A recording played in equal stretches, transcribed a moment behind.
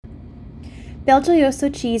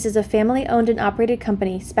Belgioioso Cheese is a family-owned and operated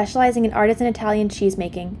company specializing in artisan Italian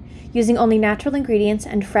cheesemaking. Using only natural ingredients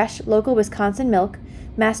and fresh, local Wisconsin milk,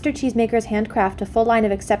 master cheesemakers handcraft a full line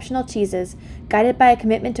of exceptional cheeses, guided by a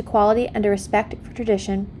commitment to quality and a respect for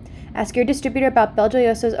tradition. Ask your distributor about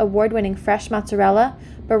Belgioioso's award-winning fresh mozzarella,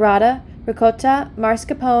 burrata, ricotta,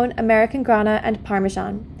 mascarpone, American Grana, and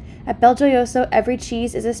Parmesan. At Belgioioso, every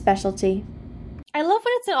cheese is a specialty. I love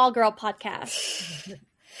when it's an all-girl podcast.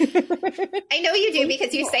 I know you do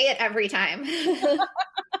because you say it every time. Right,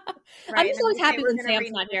 I'm just always happy when Sam's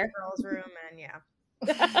not here. Girls' room and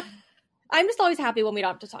yeah. I'm just always happy when we don't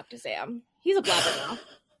have to talk to Sam. He's a blabbermouth.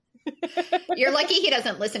 You're lucky he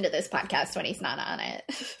doesn't listen to this podcast when he's not on it.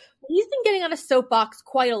 He's been getting on a soapbox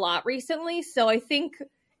quite a lot recently, so I think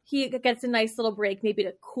he gets a nice little break, maybe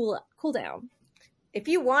to cool down. If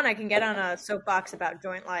you want, I can get on a soapbox about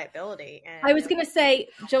joint liability. And I was going to say,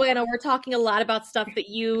 Joanna, we're talking a lot about stuff that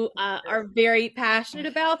you are very passionate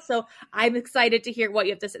about, so I'm excited to hear what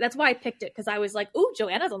you have to say. That's why I picked it, because I was like, ooh,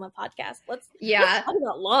 Joanna's on the podcast. Let's talk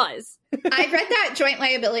about laws. I read that joint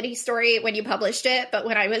liability story when you published it, but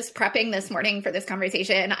when I was prepping this morning for this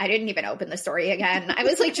conversation, I didn't even open the story again. I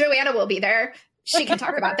was like, Joanna will be there. She can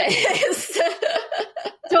talk about this.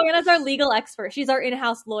 Joanna's our legal expert. She's our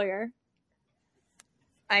in-house lawyer.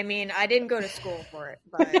 I mean, I didn't go to school for it,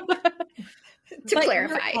 but to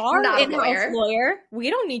clarify, you're our not a in-house lawyer. We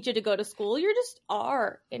don't need you to go to school. You're just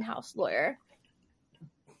our in-house lawyer.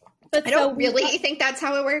 But I don't really think that's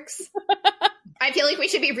how it works. I feel like we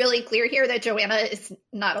should be really clear here that Joanna is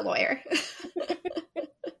not a lawyer.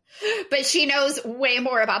 But she knows way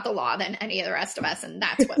more about the law than any of the rest of us, and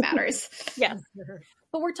that's what matters. Yes.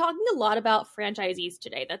 But we're talking a lot about franchisees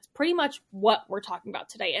today. That's pretty much what we're talking about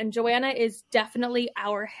today. And Joanna is definitely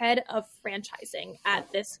our head of franchising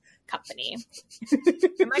at this company.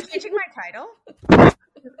 Am I changing my title?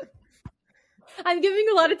 I'm giving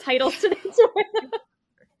a lot of titles today, Joanna.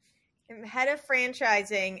 I'm head of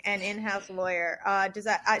franchising and in-house lawyer.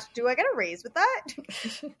 Do I get a raise with that?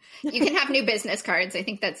 You can have new business cards. I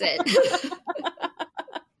think that's it.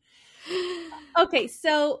 Okay,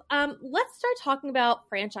 so let's start talking about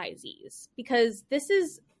franchisees, because this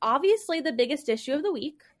is obviously the biggest issue of the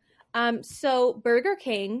week. So Burger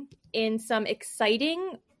King, in some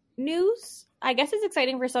exciting news, I guess it's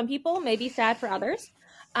exciting for some people, maybe sad for others.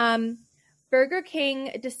 Burger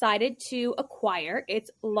King decided to acquire its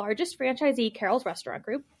largest franchisee, Carrols Restaurant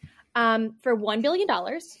Group, for $1 billion.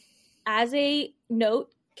 As a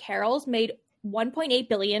note, Carrols made $1.8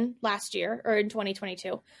 billion last year, or in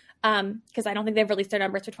 2022, because I don't think they've released their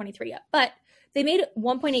numbers for 23 yet. But they made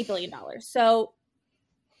 $1.8 billion. So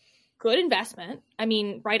good investment. I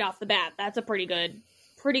mean, right off the bat, that's a pretty good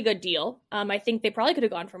deal. I think they probably could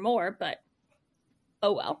have gone for more, but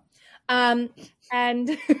oh well. And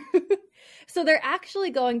so they're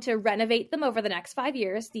actually going to renovate them over the next 5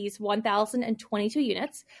 years, these 1,022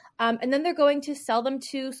 units. And then they're going to sell them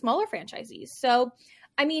to smaller franchisees. So,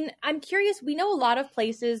 I mean, I'm curious. We know a lot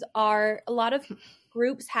of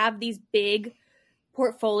groups have these big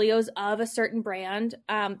portfolios of a certain brand.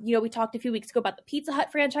 We talked a few weeks ago about the Pizza Hut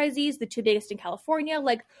franchisees, the two biggest in California.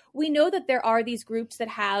 Like, we know that there are these groups that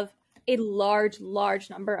have a large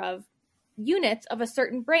number of units of a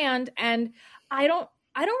certain brand. And I don't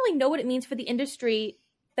really know what it means for the industry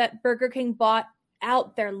that Burger King bought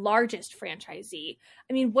out their largest franchisee.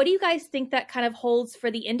 I mean, what do you guys think that kind of holds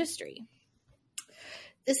for the industry?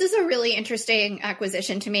 This is a really interesting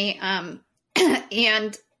acquisition to me.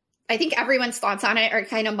 And I think everyone's thoughts on it are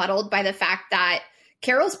kind of muddled by the fact that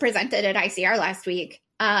Carrols presented at ICR last week.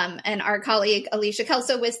 And our colleague Alicia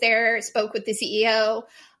Kelso was there, spoke with the CEO,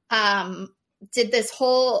 had this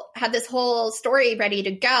whole story ready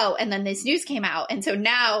to go. And then this news came out. And so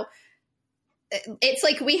now it's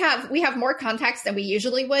like we have more context than we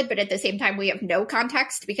usually would, but at the same time, we have no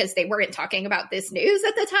context because they weren't talking about this news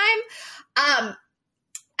at the time.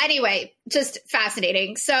 Anyway, just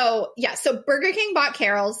fascinating. So Burger King bought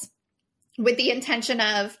Carrols with the intention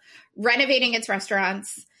of renovating its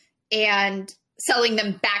restaurants and selling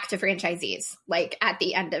them back to franchisees, like at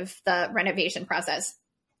the end of the renovation process.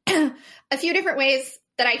 A few different ways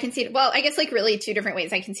that I can see. Well, I guess like really two different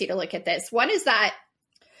ways I can see to look at this. One is that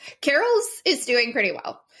Carrols is doing pretty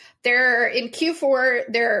well. They're in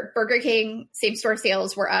Q4, their Burger King same-store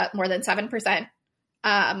sales were up more than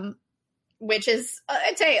 7%, which is,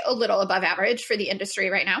 I'd say, a little above average for the industry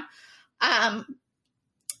right now.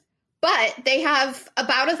 But they have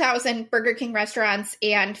about 1,000 Burger King restaurants,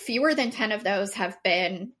 and fewer than 10 of those have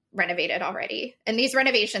been renovated already. And these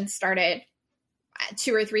renovations started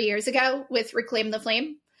 2 or 3 years ago with Reclaim the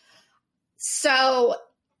Flame. So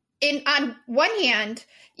on one hand,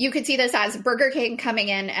 you could see this as Burger King coming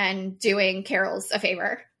in and doing Carrols a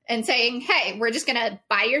favor and saying, hey, we're just going to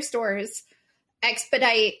buy your stores,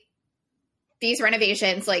 expedite these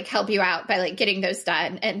renovations, like help you out by like getting those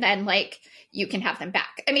done. And then like you can have them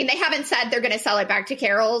back. I mean, they haven't said they're going to sell it back to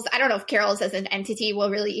Carrols. I don't know if Carrols as an entity will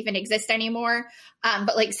really even exist anymore.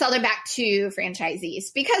 But like sell them back to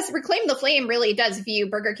franchisees, because Reclaim the Flame really does view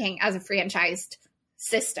Burger King as a franchised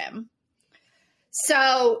system.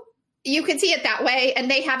 So you can see it that way.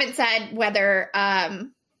 And they haven't said whether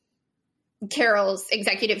Carrols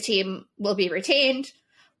executive team will be retained.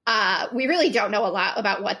 We really don't know a lot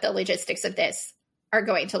about what the logistics of this are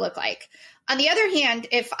going to look like. On the other hand,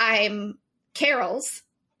 if I'm Carrols,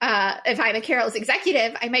 if I'm a Carrols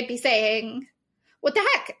executive, I might be saying, what the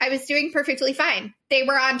heck? I was doing perfectly fine. They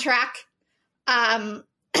were on track to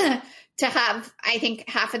have, I think,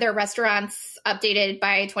 half of their restaurants updated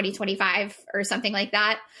by 2025 or something like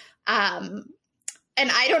that. And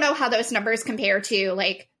I don't know how those numbers compare to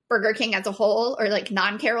like Burger King as a whole or like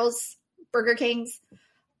non-Carrols Burger Kings.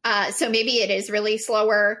 So maybe it is really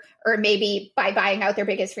slower, or maybe by buying out their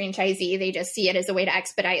biggest franchisee, they just see it as a way to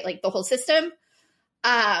expedite like the whole system.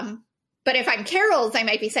 But if I'm Carrols, I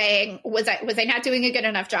might be saying, was I not doing a good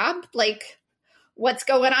enough job? Like, what's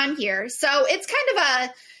going on here? So it's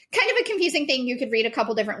kind of a confusing thing. You could read a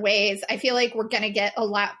couple different ways. I feel like we're going to get a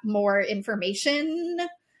lot more information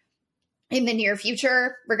in the near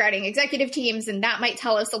future regarding executive teams, and that might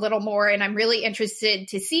tell us a little more. And I'm really interested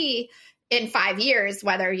to see in 5 years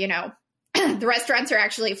whether, you know, the restaurants are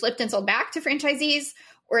actually flipped and sold back to franchisees,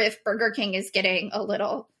 or if Burger King is getting a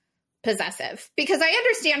little possessive. Because I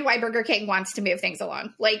understand why Burger King wants to move things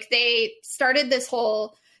along. Like, they started this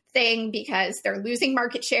whole thing because they're losing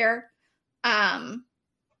market share.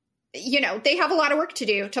 You know, they have a lot of work to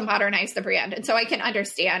do to modernize the brand. And so I can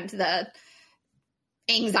understand the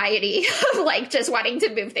anxiety of like just wanting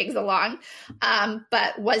to move things along.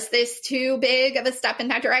 But was this too big of a step in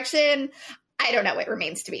that direction? I don't know. It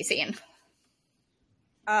remains to be seen.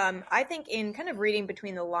 I think in kind of reading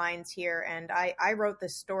between the lines here, and I wrote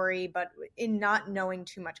this story, but in not knowing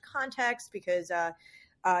too much context, because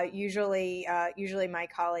usually my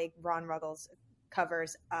colleague Ron Ruggles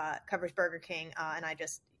covers Burger King, and I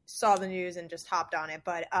just saw the news and just hopped on it.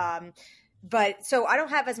 But so I don't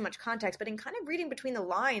have as much context, but in kind of reading between the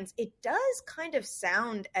lines, it does kind of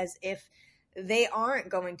sound as if they aren't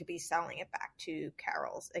going to be selling it back to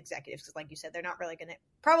Carrols executives. Because like you said, they're not really going to,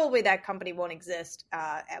 probably that company won't exist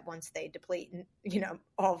at once they deplete, you know,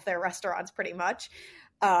 all of their restaurants pretty much,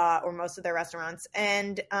 or most of their restaurants.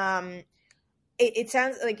 And it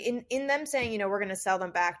sounds like in them saying, you know, we're going to sell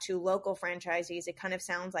them back to local franchisees, it kind of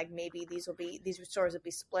sounds like maybe these stores will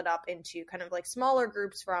be split up into kind of like smaller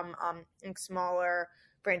groups from smaller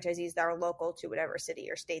franchisees that are local to whatever city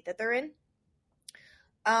or state that they're in.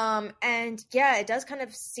 And yeah, it does kind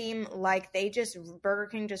of seem like Burger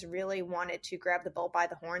King just really wanted to grab the bull by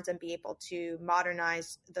the horns and be able to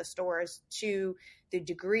modernize the stores to the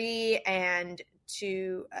degree and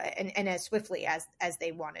to and as swiftly as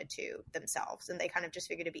they wanted to themselves. And they kind of just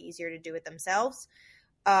figured it'd be easier to do it themselves.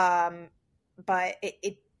 But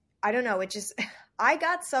it I don't know, it just, I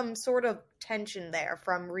got some sort of tension there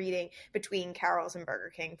from reading between Carrols and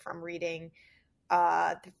Burger King, from reading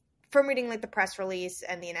like the press release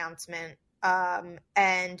and the announcement,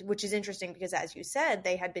 and which is interesting because, as you said,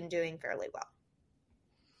 they had been doing fairly well.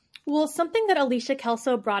 Well, something that Alicia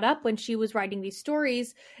Kelso brought up when she was writing these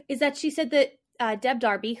stories is that she said that Deb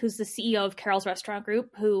Darby, who's the CEO of Carrols Restaurant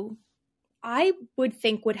Group, who I would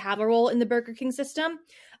think would have a role in the Burger King system,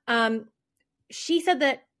 she said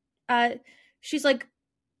that she's like,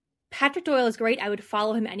 Patrick Doyle is great. I would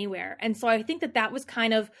follow him anywhere. And so I think that was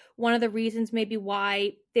kind of one of the reasons maybe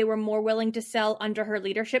why they were more willing to sell under her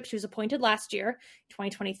leadership. She was appointed last year,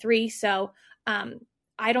 2023. So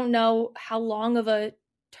I don't know how long of a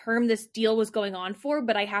term this deal was going on for,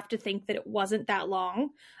 but I have to think that it wasn't that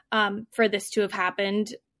long for this to have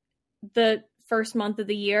happened the first month of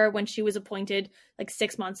the year when she was appointed like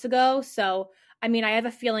 6 months ago. So, I mean, I have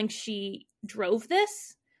a feeling she drove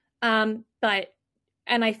this, and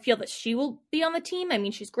I feel that she will be on the team. I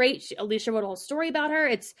mean, she's great. Alicia wrote a whole story about her.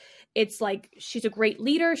 It's like, she's a great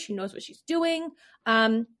leader. She knows what she's doing.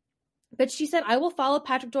 But she said, I will follow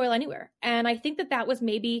Patrick Doyle anywhere. And I think that was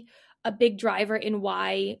maybe a big driver in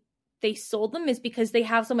why they sold them, is because they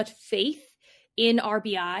have so much faith in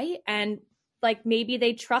RBI, and like maybe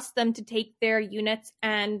they trust them to take their units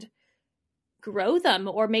and grow them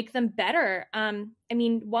or make them better. I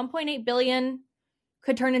mean, 1.8 billion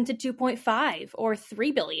could turn into 2.5 or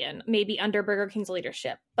 3 billion, maybe under Burger King's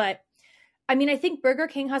leadership. But I mean, I think Burger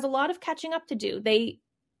King has a lot of catching up to do. They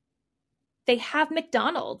they have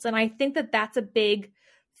McDonald's. And I think that that's a big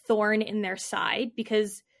thorn in their side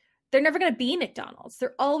because they're never going to be McDonald's.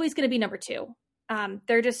 They're always going to be number two.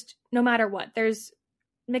 They're just, no matter what,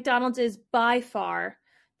 McDonald's is by far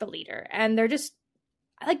the leader. And they're just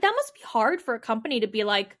like, that must be hard for a company to be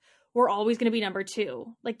like, we're always going to be number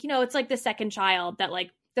two. Like, it's like the second child that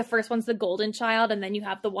like the first one's the golden child. And then you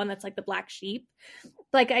have the one that's like the black sheep.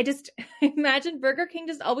 Like, I just imagine Burger King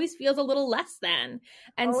just always feels a little less than.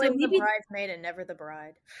 And always so maybe the bridesmaid and never the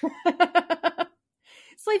bride.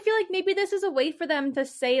 So I feel like maybe this is a way for them to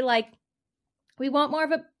say like, we want more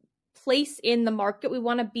of a place in the market. We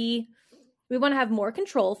want to have more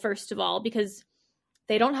control, first of all, because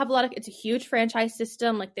they don't have it's a huge franchise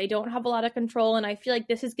system. Like they don't have a lot of control. And I feel like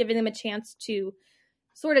this is giving them a chance to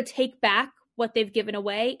sort of take back what they've given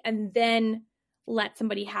away and then let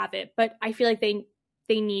somebody have it. But I feel like they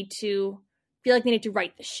need to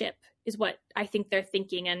right the ship is what I think they're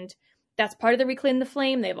thinking. And that's part of the Reclaim the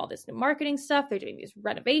Flame. They have all this new marketing stuff. They're doing these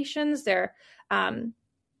renovations. I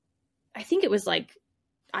think it was like,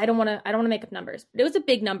 I don't want to make up numbers, but it was a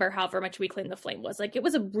big number, however much Reclaim the Flame was. Like, it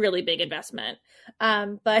was a really big investment.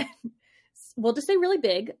 But we'll just say really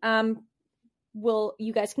big.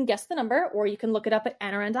 You guys can guess the number, or you can look it up at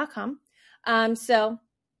nrn.com. So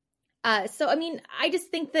I mean, I just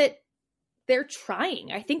think that they're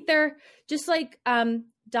trying. I think they're just like,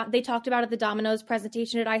 they talked about at the Domino's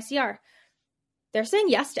presentation at ICR. They're saying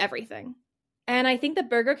yes to everything. And I think that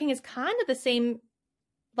Burger King is kind of the same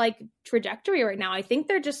like trajectory right now. I think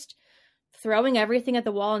they're just throwing everything at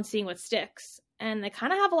the wall and seeing what sticks. And they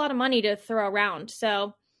kind of have a lot of money to throw around.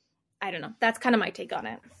 So I don't know. That's kind of my take on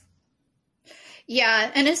it.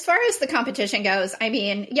 Yeah. And as far as the competition goes, I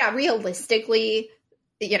mean, yeah, realistically,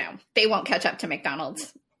 they won't catch up to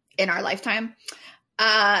McDonald's in our lifetime.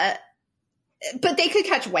 But they could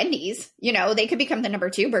catch Wendy's, they could become the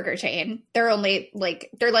number two burger chain. They're less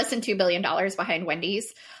than $2 billion behind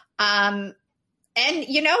Wendy's. And,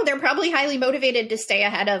 they're probably highly motivated to stay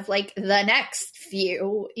ahead of like the next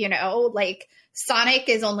few, like Sonic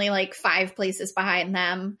is only like 5 places behind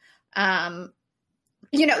them.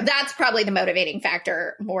 That's probably the motivating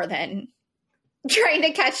factor more than trying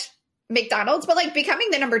to catch McDonald's, but like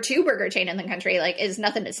becoming the number 2 burger chain in the country, like is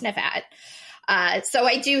nothing to sniff at. So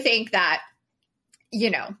I do think that,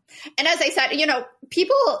 and as I said,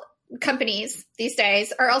 companies these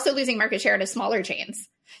days are also losing market share to smaller chains.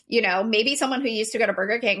 Maybe someone who used to go to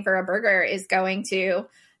Burger King for a burger is going to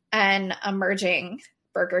an emerging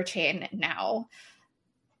burger chain now,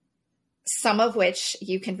 some of which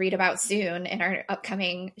you can read about soon in our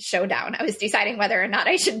upcoming showdown. I was deciding whether or not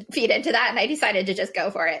I should feed into that, and I decided to just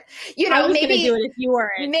go for it. Maybe do it if you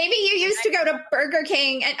weren't. Maybe you used to go to Burger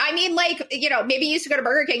King, and I mean, maybe you used to go to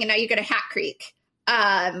Burger King, and now you go to Hat Creek,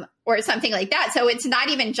 or something like that. So it's not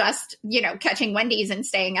even just catching Wendy's and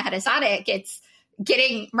staying ahead of Sonic. It's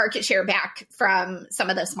getting market share back from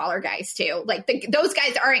some of the smaller guys too. Like those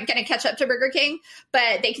guys aren't going to catch up to Burger King,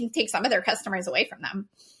 but they can take some of their customers away from them.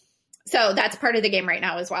 So that's part of the game right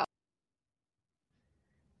now as well.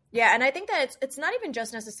 Yeah, and I think that it's not even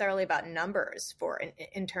just necessarily about numbers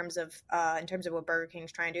in terms of what Burger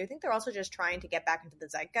King's trying to do. I think they're also just trying to get back into the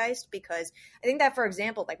zeitgeist, because I think that, for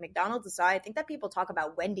example, like McDonald's aside, I think that people talk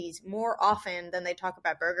about Wendy's more often than they talk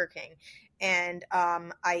about Burger King, and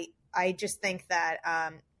I just think that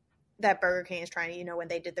that Burger King is trying to, when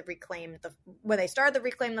they did when they started the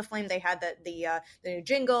Reclaim the Flame, they had the new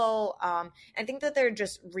jingle. I think that they're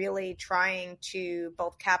just really trying to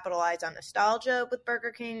both capitalize on nostalgia with Burger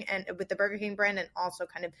King and with the Burger King brand, and also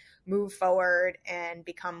kind of move forward and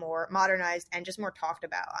become more modernized and just more talked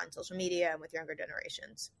about on social media and with younger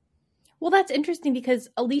generations. Well, that's interesting because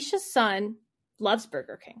Alicia's son loves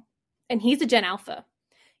Burger King, and he's a Gen Alpha.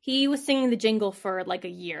 He was singing the jingle for like a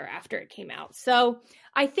year after it came out. So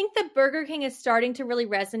I think that Burger King is starting to really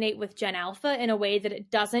resonate with Gen Alpha in a way that it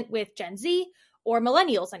doesn't with Gen Z or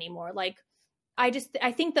millennials anymore. Like, I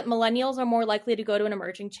think that millennials are more likely to go to an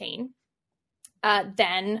emerging chain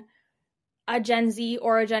than a Gen Z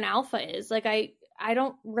or a Gen Alpha is. Like, I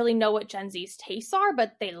don't really know what Gen Z's tastes are,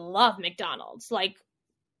 but they love McDonald's. Like,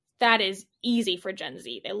 that is easy for Gen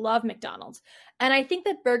Z. They love McDonald's. And I think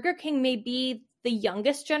that Burger King may be the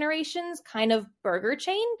youngest generation's kind of burger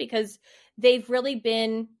chain, because they've really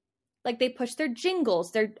been like, they push their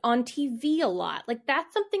jingles. They're on TV a lot. Like,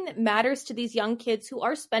 that's something that matters to these young kids who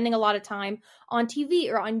are spending a lot of time on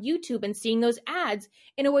TV or on YouTube and seeing those ads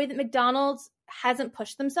in a way that McDonald's hasn't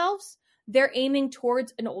pushed themselves. They're aiming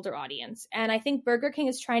towards an older audience. And I think Burger King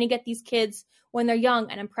is trying to get these kids when they're young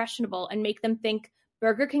and impressionable and make them think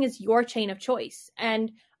Burger King is your chain of choice.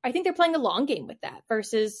 And I think they're playing a long game with that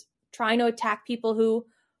versus trying to attack people who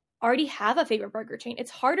already have a favorite burger chain.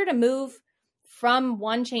 It's harder to move from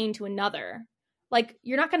one chain to another. Like,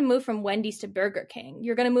 you're not going to move from Wendy's to Burger King.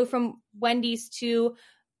 You're going to move from Wendy's to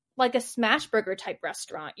like a smash burger type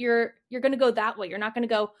restaurant. You're going to go that way. You're not going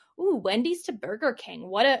to go, ooh, Wendy's to Burger King.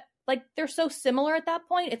 Like, they're so similar at that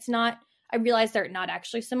point. It's not, I realize they're not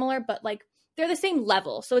actually similar, but like they're the same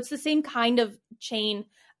level. So it's the same kind of chain.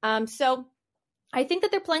 So I think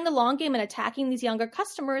that they're playing the long game and attacking these younger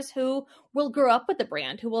customers who will grow up with the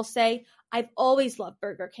brand, who will say, I've always loved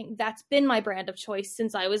Burger King. That's been my brand of choice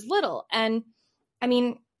since I was little. And I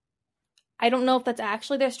mean, I don't know if that's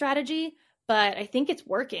actually their strategy, but I think it's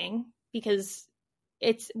working because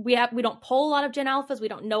we don't poll a lot of Gen Alphas. We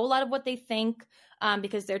don't know a lot of what they think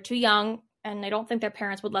because they're too young, and I don't think their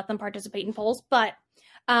parents would let them participate in polls. But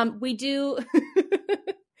we do.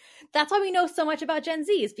 That's why we know so much about Gen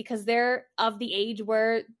Zs, because they're of the age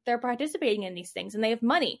where they're participating in these things and they have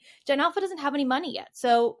money. Gen Alpha doesn't have any money yet,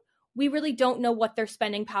 so we really don't know what their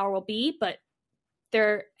spending power will be, but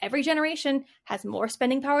every generation has more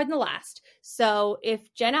spending power than the last. So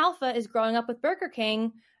if Gen Alpha is growing up with Burger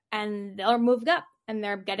King and they're moved up and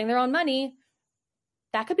they're getting their own money,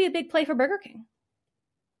 that could be a big play for Burger King.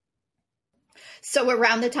 So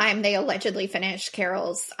around the time they allegedly finish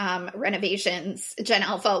Carrols renovations, Gen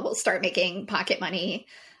Alpha will start making pocket money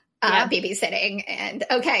babysitting. And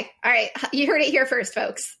okay, all right, you heard it here first,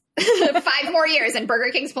 folks. 5 more years and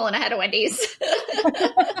Burger King's pulling ahead of Wendy's.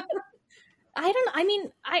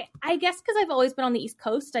 I guess because I've always been on the East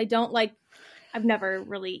Coast, I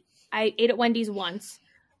ate at Wendy's once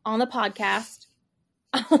on the podcast,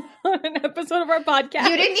 on an episode of our podcast.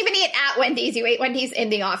 You didn't even eat at Wendy's. You ate Wendy's in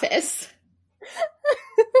the office.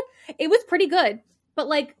 It was pretty good, but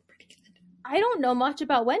like, I don't know much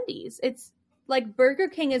about Wendy's. It's like Burger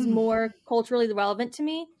King is more culturally relevant to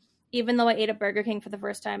me, even though I ate at Burger King for the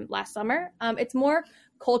first time last summer. It's more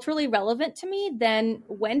culturally relevant to me than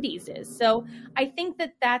Wendy's is. So I think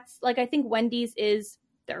I think Wendy's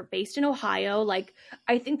they're based in Ohio. Like,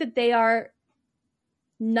 I think that they are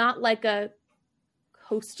not like a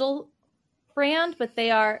coastal brand, but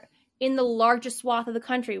they are in the largest swath of the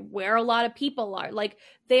country where a lot of people are. Like,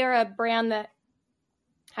 they are a brand that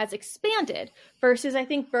has expanded versus I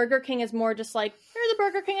think Burger King is more just like, there's a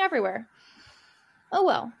Burger King everywhere. Oh,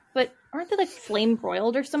 well, but aren't they like flame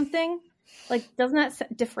broiled or something? Like, doesn't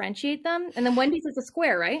that differentiate them? And then Wendy's is a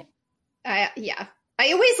square, right? Yeah.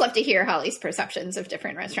 I always love to hear Holly's perceptions of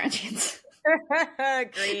different restaurant chains.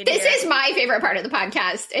 Agreed. This is my favorite part of the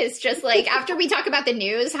podcast. It's just like, after we talk about the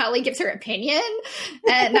news, Holly gives her opinion,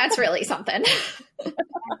 and that's really something.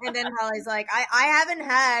 And then Holly's like, I haven't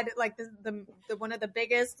had like the one of the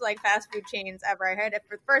biggest like fast food chains ever. I had it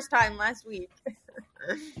for the first time last week.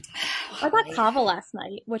 I got Kava last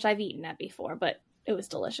night, which I've eaten at before, but it was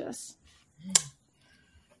delicious.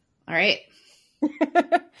 All right.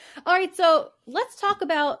 All right, so let's talk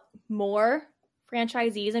about more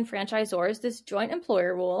franchisees and franchisors, this joint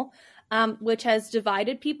employer rule, which has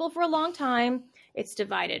divided people for a long time. It's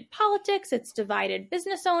divided politics. It's divided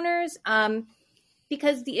business owners,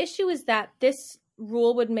 because the issue is that this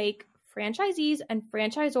rule would make franchisees and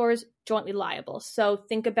franchisors jointly liable. So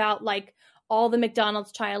think about like all the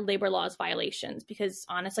McDonald's child labor laws violations, because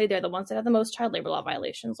honestly, they're the ones that have the most child labor law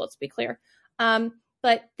violations. Let's be clear.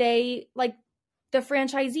 But the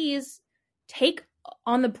franchisees take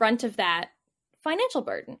on the brunt of that financial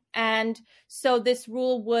burden. And so this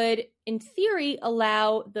rule would, in theory,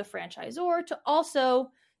 allow the franchisor to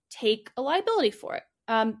also take a liability for it.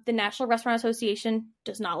 The National Restaurant Association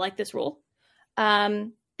does not like this rule.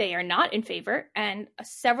 They are not in favor, and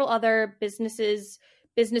several other business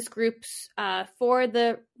groups for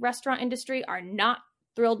the restaurant industry are not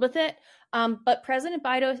thrilled with it. But President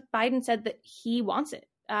Biden said that he wants it.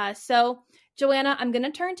 So, Joanna, I'm going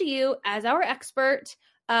to turn to you as our expert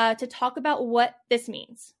to talk about what this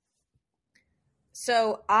means.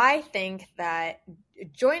 So I think that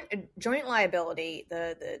joint liability,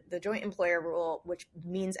 the joint employer rule, which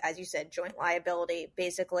means, as you said, joint liability,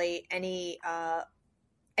 basically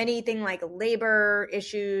anything like labor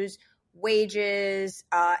issues, wages,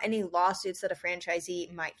 any lawsuits that a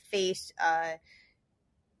franchisee might face,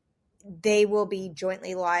 they will be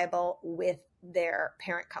jointly liable with their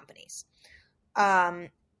parent companies.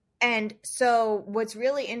 And so what's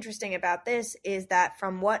really interesting about this is that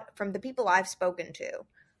from the people I've spoken to,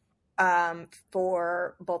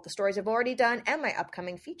 for both the stories I've already done and my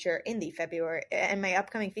upcoming feature in the February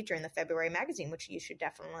magazine, which you should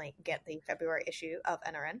definitely get the February issue of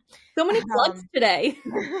NRN. So many plugs today.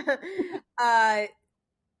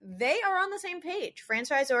 they are on the same page.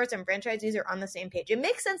 Franchisors and franchisees are on the same page. It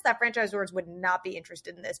makes sense that franchisors would not be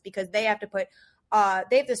interested in this because they have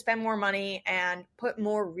to spend more money and put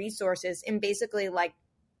more resources in basically like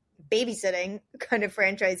babysitting kind of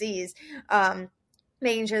franchisees,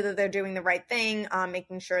 making sure that they're doing the right thing,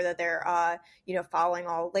 making sure that they're, following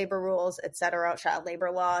all labor rules, et cetera, child labor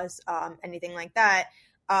laws, anything like that.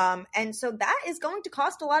 And so that is going to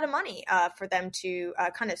cost a lot of money for them to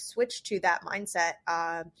kind of switch to that mindset.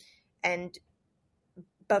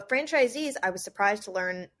 But franchisees, I was surprised to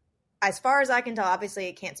learn, as far as I can tell, obviously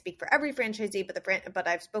I can't speak for every franchisee, but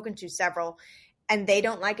I've spoken to several, and they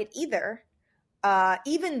don't like it either.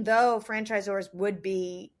 Even though franchisors would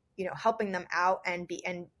be, helping them out and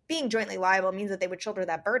being jointly liable means that they would shoulder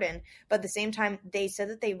that burden. But at the same time, they said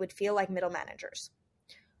that they would feel like middle managers.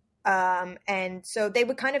 And so they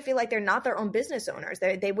would kind of feel like they're not their own business owners.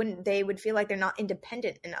 They would feel like they're not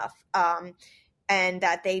independent enough. And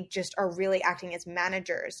that they just are really acting as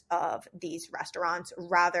managers of these restaurants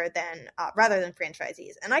rather than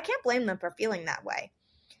franchisees. And I can't blame them for feeling that way.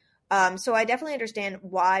 So I definitely understand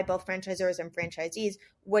why both franchisors and franchisees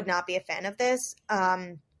would not be a fan of this.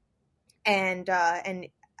 And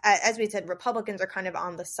as we said, Republicans are kind of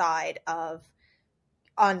on the side of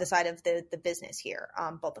the business here,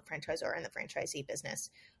 both the franchisor and the franchisee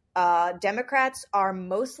business. Democrats are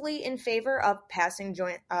mostly in favor of passing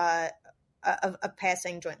joint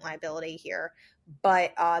liability here,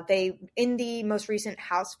 but they, in the most recent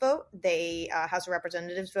House vote, House of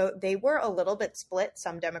Representatives vote, they were a little bit split.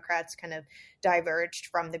 Some Democrats kind of diverged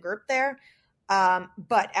from the group there.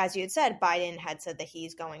 But as you had said, Biden had said that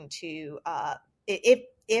he's going to,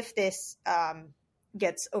 if this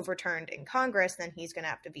gets overturned in Congress, then he's going to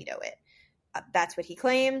have to veto it. That's what he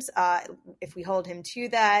claims. If we hold him to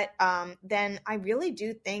that, then I really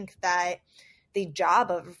do think that the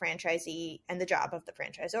job of a franchisee and the job of the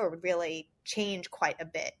franchisor would really change quite a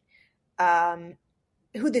bit.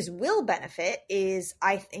 Who this will benefit is,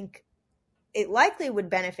 I think, it likely would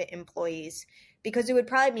benefit employees because it would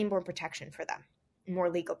probably mean more protection for them, more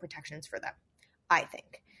legal protections for them, I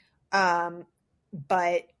think.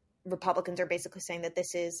 But Republicans are basically saying that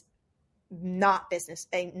this is not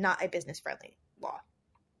a business-friendly law.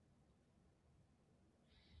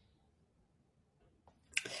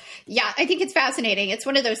 Yeah, I think it's fascinating. It's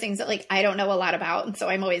one of those things that I don't know a lot about. And so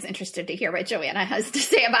I'm always interested to hear what Joanna has to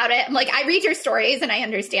say about it. I'm I read your stories and I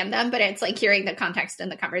understand them, but it's hearing the context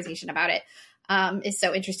and the conversation about it is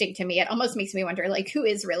so interesting to me. It almost makes me wonder, who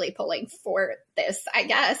is really pulling for this, I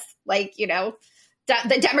guess,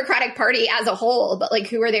 the Democratic Party as a whole, but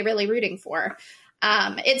who are they really rooting for?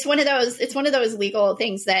 It's one of those legal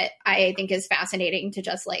things that I think is fascinating to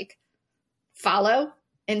just follow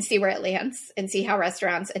and see where it lands and see how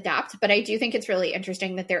restaurants adapt. But I do think it's really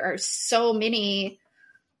interesting that there are so many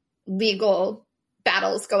legal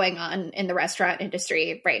battles going on in the restaurant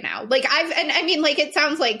industry right now. It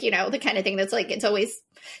sounds the kind of thing that's it's always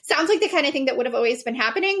sounds like the kind of thing that would have always been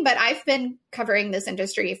happening. But I've been covering this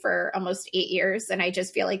industry for almost 8 years. And I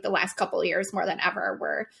just feel like the last couple of years more than ever,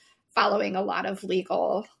 we're following a lot of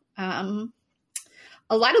legal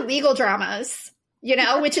dramas,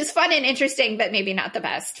 which is fun and interesting, but maybe not the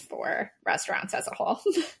best for restaurants as a whole.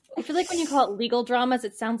 I feel like when you call it legal dramas,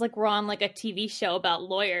 it sounds like we're on a TV show about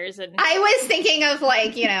lawyers. And I was thinking of a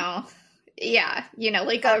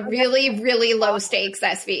really, really low stakes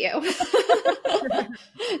SVU.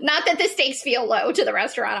 Not that the stakes feel low to the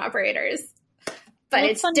restaurant operators, but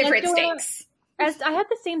it's funny, different stakes. As I had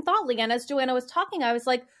the same thought, Leanne, as Joanna was talking, I was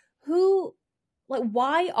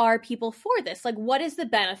why are people for this? What is the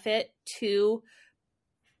benefit to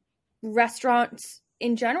restaurants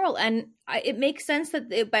in general? And it makes sense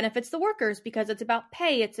that it benefits the workers because it's about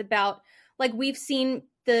pay. It's about, we've seen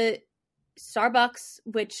the Starbucks,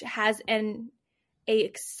 which has a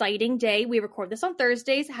exciting day. We record this on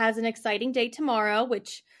Thursdays, has an exciting day tomorrow,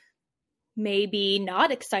 which may be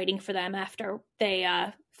not exciting for them after they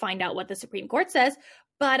find out what the Supreme Court says.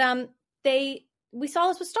 But we saw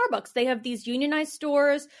this with Starbucks. They have these unionized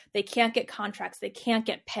stores. They can't get contracts. They can't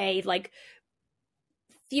get paid.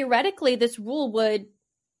 Theoretically, this rule would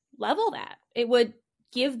level that. It would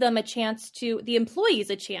give them the employees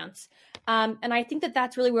a chance. And I think that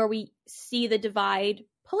that's really where we see the divide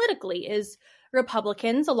politically is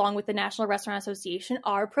Republicans, along with the National Restaurant Association,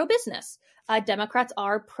 are pro-business. Democrats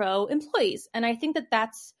are pro-employees. And I think that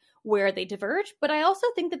that's where they diverge. But I also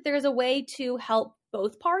think that there's a way to help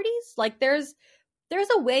both parties. There's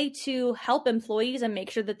a way to help employees and make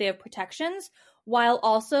sure that they have protections while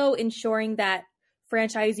also ensuring that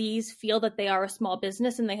franchisees feel that they are a small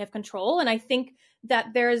business and they have control. And I think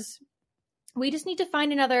that we just need to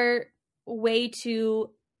find another way to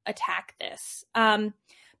attack this.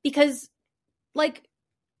 Because like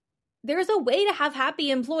there's a way to have happy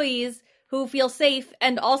employees who feel safe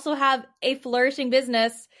and also have a flourishing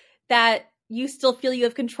business that you still feel you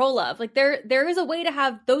have control of. Like there is a way to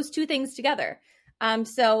have those two things together.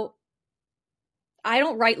 So I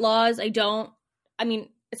don't write laws. I mean,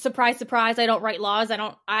 surprise, surprise, I don't write laws. I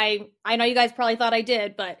know you guys probably thought I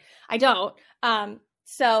did, but I don't.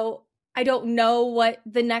 So I don't know what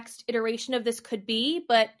the next iteration of this could be,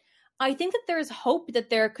 but I think that there's hope that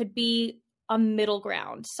there could be a middle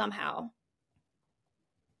ground somehow.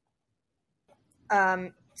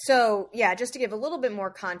 So yeah, just to give a little bit more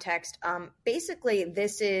context, basically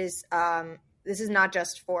this is not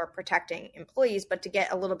just for protecting employees, but to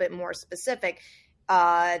get a little bit more specific,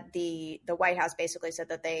 the White House basically said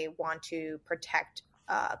that they want to protect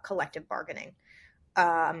collective bargaining,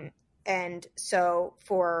 and so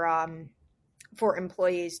for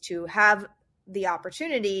employees to have the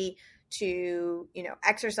opportunity to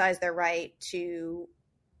exercise their right to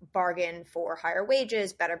bargain for higher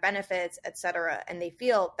wages, better benefits, etc. And they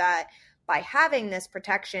feel that by having this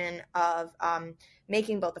protection of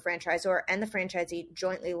making both the franchisor and the franchisee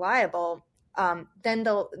jointly liable, then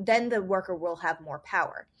the worker will have more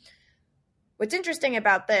power. What's interesting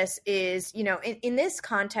about this is, in this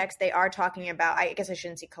context, they are talking about, I guess I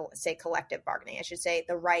shouldn't say collective bargaining. I should say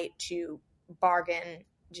the right to bargain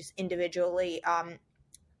just individually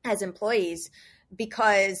as employees,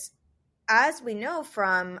 because as we know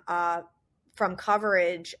from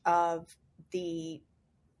coverage of the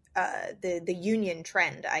union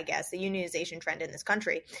trend, I guess, the unionization trend in this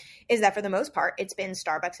country, is that for the most part, it's been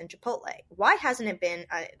Starbucks and Chipotle. Why hasn't it been,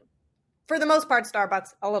 for the most part,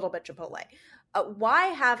 Starbucks, a little bit Chipotle? Why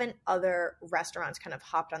haven't other restaurants kind of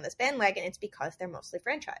hopped on this bandwagon? It's because they're mostly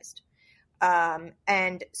franchised.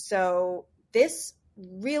 And so this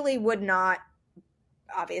really would not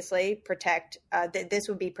obviously protect, this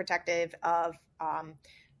would be protective of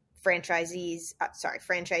franchisee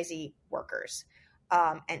workers.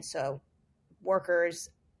 And so workers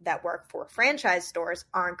that work for franchise stores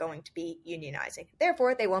aren't going to be unionizing.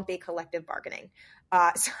 Therefore, they won't be collective bargaining.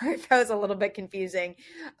 Sorry if that was a little bit confusing.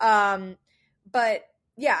 But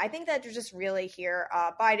yeah, I think that just really here,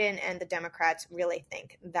 Biden and the Democrats really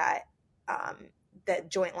think that that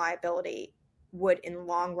joint liability would in the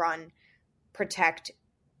long run protect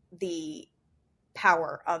the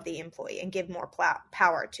power of the employee and give more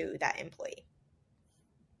power to that employee.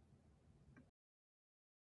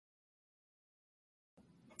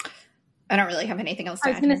 I don't really have anything else to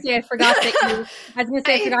add. I was going to say, I forgot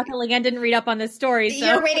that Leanne didn't read up on this story. So.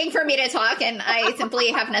 You're waiting for me to talk, and I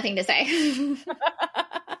simply have nothing to say.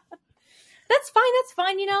 That's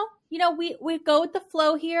fine. We go with the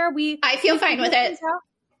flow here. I feel fine with it.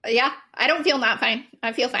 Yeah, I don't feel not fine.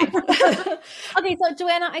 I feel fine. Okay, so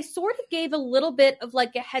Joanna, I sort of gave a little bit of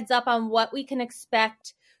like a heads up on what we can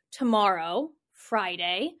expect tomorrow,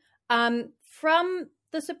 Friday, from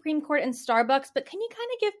the Supreme Court and Starbucks, but can you kind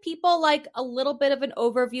of give people like a little bit of an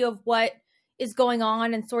overview of what is going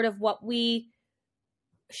on and sort of what we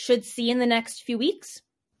should see in the next few weeks?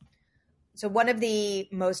 So one of the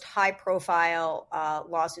most high-profile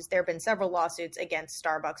lawsuits, there have been several lawsuits against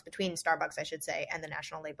Starbucks, between Starbucks, I should say, and the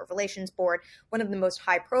National Labor Relations Board. One of the most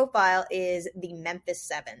high-profile is the Memphis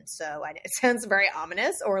Seven. So it sounds very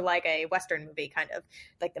ominous, or like a Western movie, kind of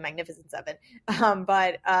like the Magnificent Seven.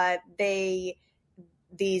 But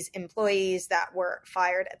these employees that were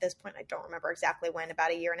fired at this point, I don't remember exactly when,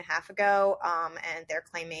 about a year and a half ago, and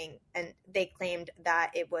they claimed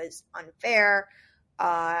that it was unfair.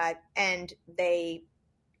 And they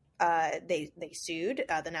sued,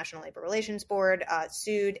 the National Labor Relations Board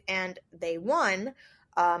sued, and they won,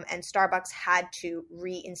 and Starbucks had to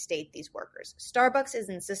reinstate these workers. Starbucks is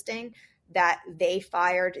insisting that they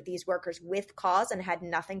fired these workers with cause and had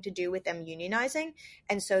nothing to do with them unionizing,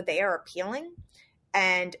 and so they are appealing,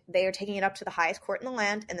 and they are taking it up to the highest court in the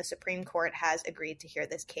land, and the Supreme Court has agreed to hear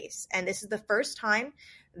this case. And this is the first time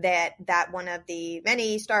that one of the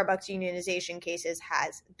many Starbucks unionization cases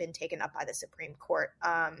has been taken up by the Supreme Court,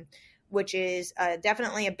 which is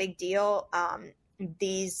definitely a big deal.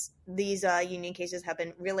 These union cases have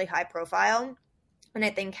been really high profile, and I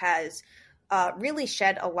think has really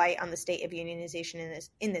shed a light on the state of unionization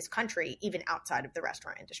in this country, even outside of the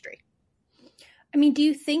restaurant industry. I mean, do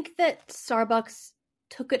you think that Starbucks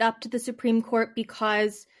took it up to the Supreme Court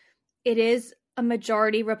because it is a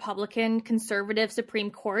majority Republican conservative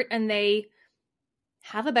Supreme Court and they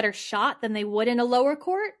have a better shot than they would in a lower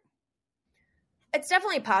court? It's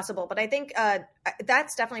definitely possible, but I think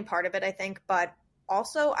that's definitely part of it, I think. But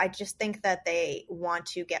also, I just think that they want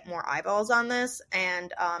to get more eyeballs on this.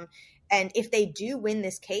 And And if they do win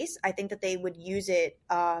this case, I think that they would use it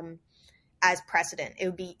as precedent.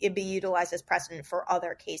 It'd be utilized as precedent for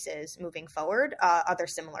other cases moving forward, other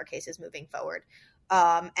similar cases moving forward.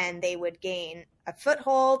 And they would gain a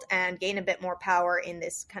foothold and gain a bit more power in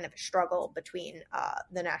this kind of struggle between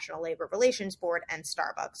the National Labor Relations Board and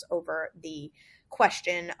Starbucks over the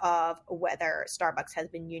question of whether Starbucks has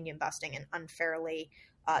been union busting and unfairly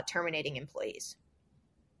terminating employees.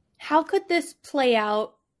 How could this play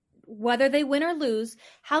out, whether they win or lose?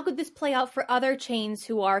 How could this play out for other chains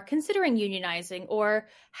who are considering unionizing or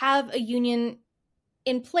have a union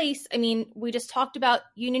in place? I mean, we just talked about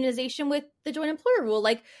unionization with the joint employer rule.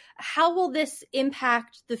 Like, how will this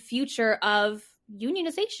impact the future of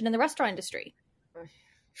unionization in the restaurant industry?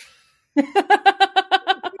 You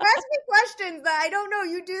ask me questions that I don't know.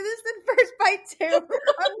 You do this in First Bite too.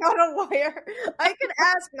 I'm not a lawyer. I can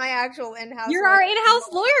ask my actual in-house You're lawyer. our in-house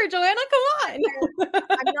lawyer, Joanna. Come on.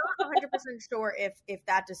 I'm not 100% sure if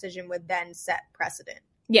that decision would then set precedent.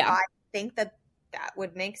 Yeah. I think that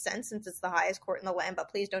would make sense since it's the highest court in the land, but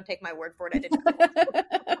please don't take my word for it. I didn't.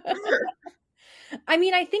 I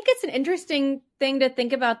mean, I think it's an interesting thing to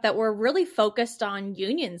think about that we're really focused on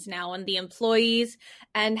unions now and the employees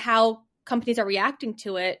and how companies are reacting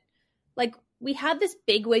to it. Like, we had this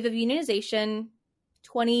big wave of unionization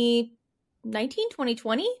 2019,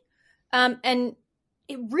 2020, and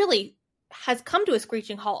it really has come to a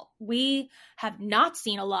screeching halt. We have not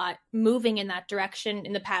seen a lot moving in that direction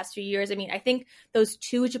in the past few years. I mean, I think those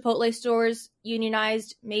 2 Chipotle stores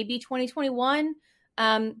unionized maybe 2021,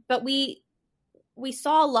 but we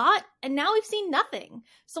saw a lot, and now we've seen nothing.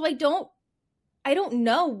 So I don't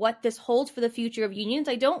know what this holds for the future of unions.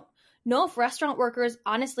 I don't know if restaurant workers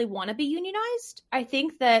honestly want to be unionized. I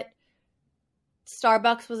think that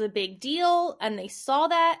Starbucks was a big deal, and they saw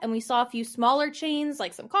that, and we saw a few smaller chains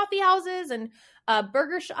like some coffee houses and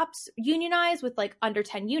burger shops unionized with like under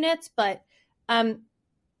 10 units. But I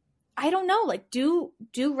don't know. Like, do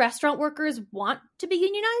restaurant workers want to be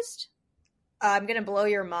unionized? I'm going to blow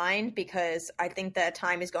your mind because I think that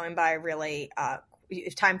time is going by really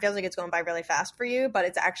time feels like it's going by really fast for you, but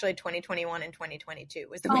it's actually 2021 and 2022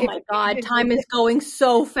 was the Oh my God, time is going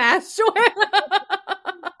so fast, Joanna.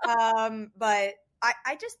 But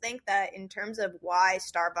I just think that in terms of why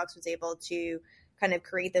Starbucks was able to kind of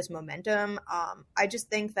create this momentum, I just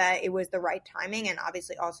think that it was the right timing, and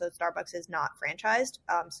obviously also Starbucks is not franchised,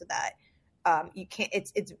 so that you can't.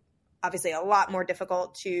 It's obviously a lot more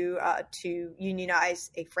difficult to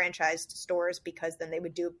unionize a franchised stores because then they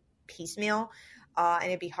would do piecemeal. And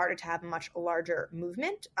it'd be harder to have a much larger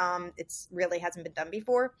movement. It's really hasn't been done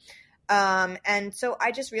before. And so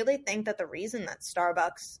I just really think that the reason that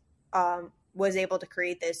Starbucks was able to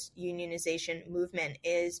create this unionization movement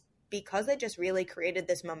is because they just really created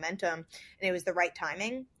this momentum, and it was the right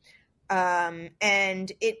timing.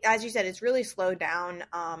 And it, as you said, it's really slowed down.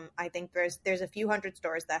 I think there's a few hundred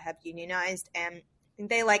stores that have unionized, and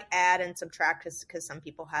they like add and subtract because some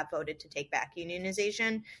people have voted to take back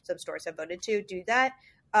unionization. Some stores have voted to do that.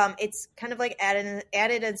 It's kind of like added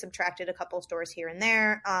and subtracted a couple stores here and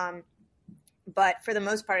there. But for the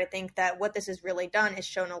most part, I think that what this has really done is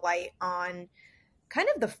shown a light on kind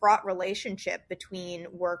of the fraught relationship between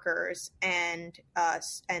workers and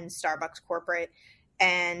Starbucks corporate.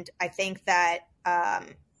 And I think that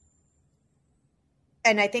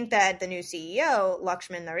the new CEO,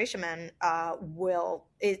 Lakshman Narasimhan,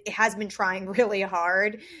 has been trying really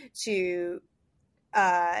hard to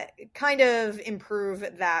kind of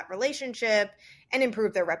improve that relationship and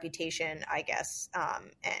improve their reputation, I guess.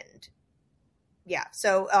 And yeah,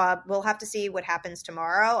 so we'll have to see what happens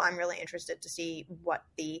tomorrow. I'm really interested to see what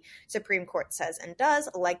the Supreme Court says and does.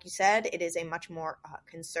 Like you said, it is a much more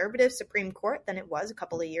conservative Supreme Court than it was a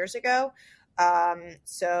couple of years ago.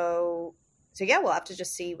 So yeah, we'll have to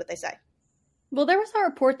just see what they say. Well, there was a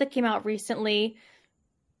report that came out recently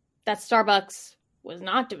that Starbucks was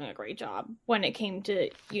not doing a great job when it came to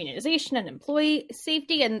unionization and employee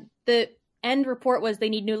safety. And the end report was they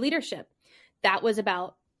need new leadership. That was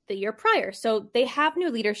about the year prior. So they have new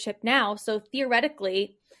leadership now. So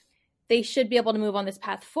theoretically, they should be able to move on this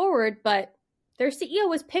path forward. But their CEO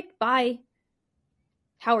was picked by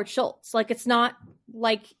Howard Schultz. Like, it's not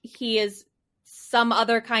like he is some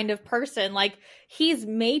other kind of person. Like, he's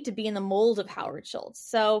made to be in the mold of Howard Schultz.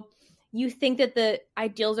 So you think that the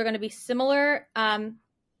ideals are going to be similar. I'm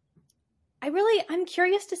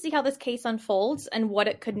curious to see how this case unfolds and what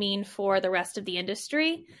it could mean for the rest of the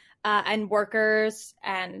industry and workers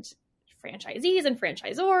and franchisees and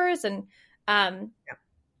franchisors and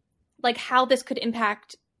like how this could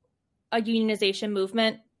impact a unionization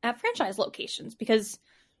movement at franchise locations. Because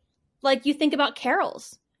like you think about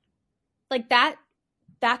Carrols. like that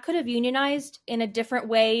could have unionized in a different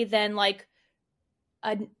way than like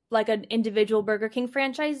an individual Burger King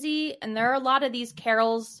franchisee. And there are a lot of these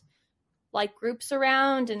Carrols like groups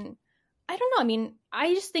around, and I don't know. I mean,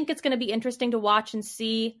 I just think it's going to be interesting to watch and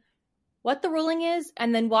see what the ruling is,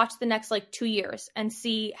 and then watch the next like 2 years and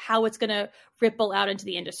see how it's going to ripple out into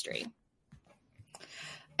the industry.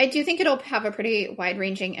 I do think it'll have a pretty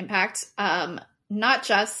wide-ranging impact, not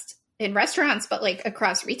just in restaurants, but like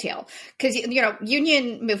across retail. Because,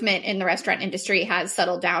 union movement in the restaurant industry has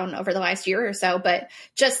settled down over the last year or so. But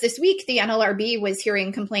just this week, the NLRB was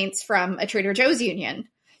hearing complaints from a Trader Joe's union.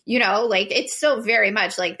 It's still very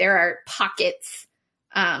much like there are pockets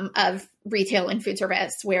of retail and food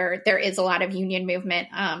service where there is a lot of union movement.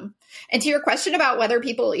 And to your question about whether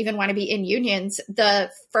people even want to be in unions, the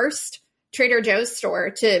first Trader Joe's store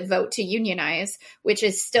to vote to unionize, which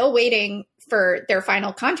is still waiting for their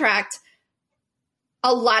final contract,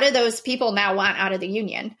 a lot of those people now want out of the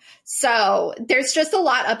union. So there's just a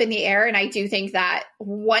lot up in the air. And I do think that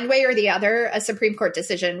one way or the other, a Supreme Court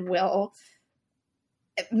decision will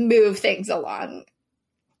move things along.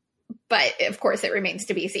 But of course, it remains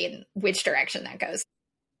to be seen which direction that goes.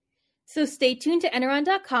 So stay tuned to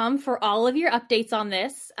Enron.com for all of your updates on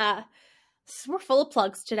this. We're full of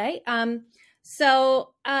plugs today. I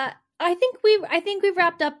think we've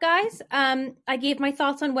wrapped up, guys. I gave my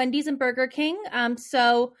thoughts on Wendy's and Burger King.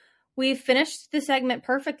 So we've finished the segment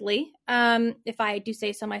perfectly, if I do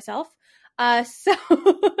say so myself. So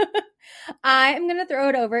I'm going to throw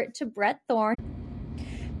it over to Brett Thorne.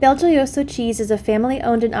 Belgioioso Cheese is a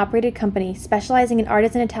family-owned and operated company specializing in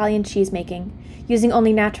artisan Italian cheesemaking. Using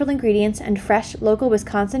only natural ingredients and fresh, local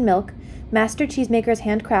Wisconsin milk, master cheesemakers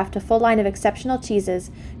handcraft a full line of exceptional cheeses,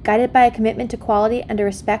 guided by a commitment to quality and a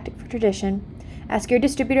respect for tradition. Ask your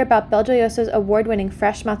distributor about Belgioioso's award-winning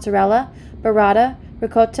fresh mozzarella, burrata,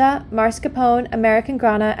 ricotta, mascarpone, American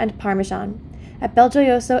Grana, and Parmesan. At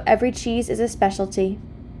Belgioioso, every cheese is a specialty.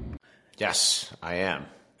 Yes, I am.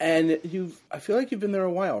 And I feel like you've been there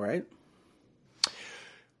a while, right?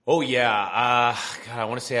 Oh, yeah. God, I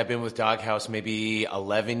want to say I've been with Doghouse maybe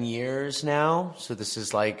 11 years now. So this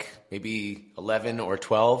is like maybe 11 or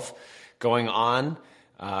 12 going on.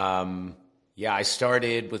 I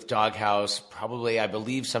started with Doghouse probably, I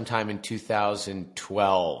believe, sometime in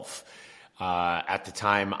 2012. At the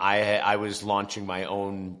time, I was launching my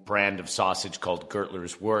own brand of sausage called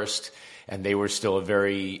Gertler's Wurst. And they were still a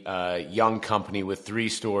very young company with 3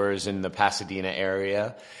 stores in the Pasadena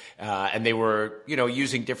area. And they were,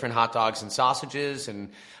 using different hot dogs and sausages.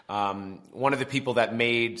 And one of the people that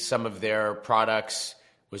made some of their products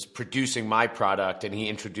was producing my product. And he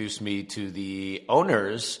introduced me to the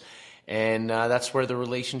owners. And that's where the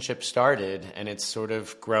relationship started. And it's sort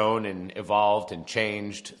of grown and evolved and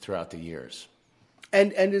changed throughout the years.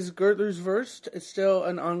 And is Gertler's Wurst still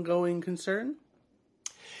an ongoing concern?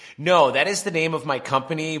 No, that is the name of my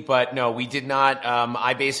company, but no, we did not.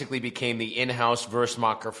 I basically became the in-house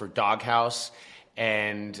Wurstmacher for Doghouse,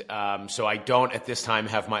 and so I don't at this time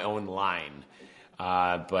have my own line.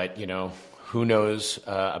 But, who knows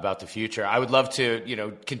about the future. I would love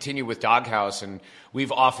to, continue with Doghouse, and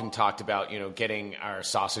we've often talked about, getting our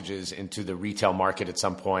sausages into the retail market at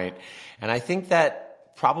some point, and I think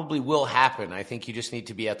that probably will happen. I think you just need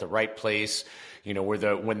to be at the right place,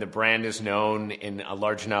 when the brand is known in a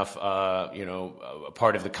large enough,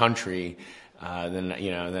 part of the country,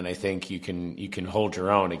 then I think you can hold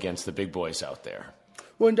your own against the big boys out there.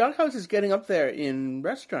 Well, and Doghouse is getting up there in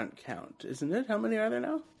restaurant count, isn't it? How many are there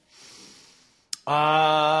now?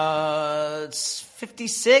 It's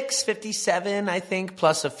 56, 57, I think,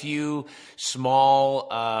 plus a few small,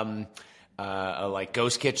 like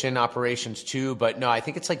ghost kitchen operations too. But no, I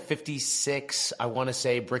think it's like 56, I want to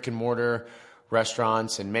say, brick and mortar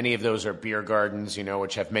restaurants, and many of those are beer gardens,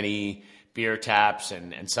 which have many beer taps,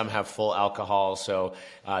 and some have full alcohol. So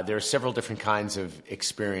there are several different kinds of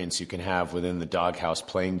experience you can have within the Doghouse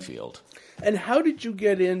playing field. And how did you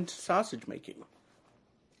get into sausage making?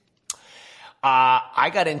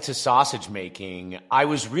 I got into sausage making. I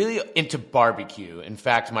was really into barbecue. In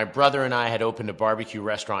fact, my brother and I had opened a barbecue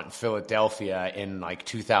restaurant in Philadelphia in like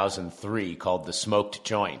 2003 called The Smoked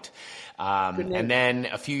Joint. And then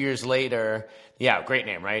a few years later, great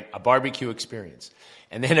name, right? A barbecue experience.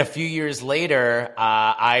 And then a few years later,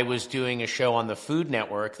 I was doing a show on the Food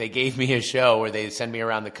Network. They gave me a show where they send me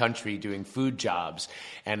around the country doing food jobs.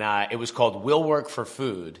 And it was called We'll Work for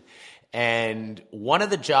Food. And one of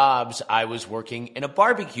the jobs, I was working in a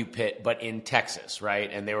barbecue pit, but in Texas, right?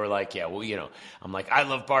 And they were like, I'm like, I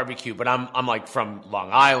love barbecue, but I'm like from Long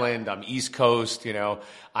Island, I'm East Coast,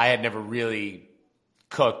 I had never really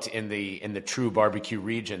cooked in the true barbecue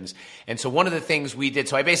regions. And so one of the things we did,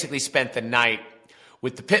 so I basically spent the night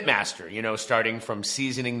with the pitmaster, starting from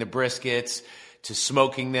seasoning the briskets to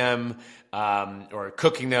smoking them, or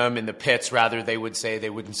cooking them in the pits, rather, they wouldn't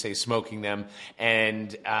say smoking them,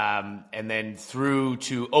 and then through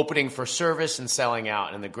to opening for service and selling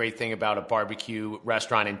out. And the great thing about a barbecue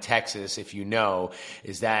restaurant in Texas, if you know,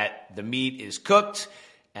 is that the meat is cooked,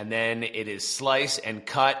 and then it is sliced and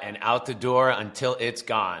cut and out the door until it's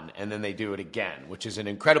gone. And then they do it again, which is an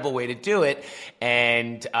incredible way to do it.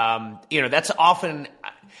 And, that's often,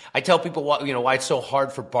 I tell people why it's so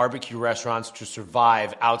hard for barbecue restaurants to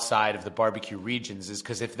survive outside of the barbecue regions is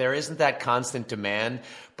because if there isn't that constant demand,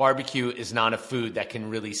 barbecue is not a food that can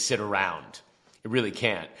really sit around. It really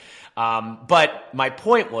can't. But my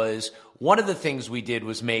point was, one of the things we did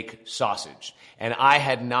was make sausage. And I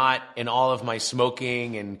had not, in all of my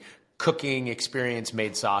smoking and cooking experience,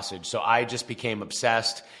 made sausage. So I just became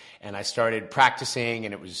obsessed, and I started practicing,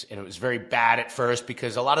 and it was very bad at first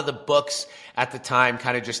because a lot of the books at the time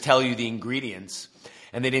kind of just tell you the ingredients,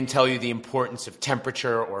 and they didn't tell you the importance of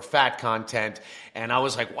temperature or fat content. And I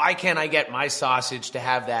was like, why can't I get my sausage to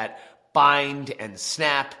have that bind and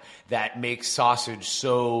snap that makes sausage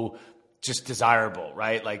so just desirable,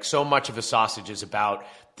 right? Like, so much of a sausage is about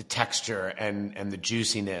the texture and the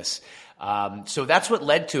juiciness. So that's what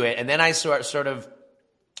led to it. And then I sort of,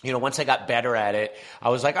 once I got better at it, I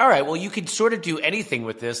was like, all right, well, you could sort of do anything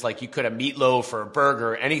with this. Like, you could have meatloaf or a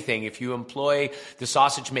burger, anything. If you employ the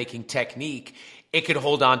sausage making technique, it could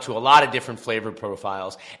hold on to a lot of different flavor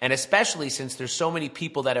profiles. And especially since there's so many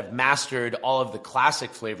people that have mastered all of the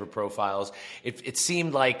classic flavor profiles, it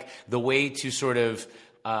seemed like the way to sort of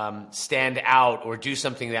stand out or do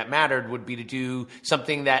something that mattered would be to do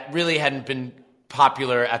something that really hadn't been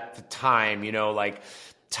popular at the time, like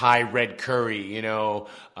Thai red curry,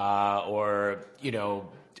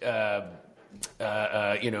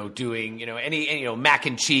 doing, any mac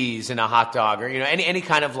and cheese in a hot dog, or, any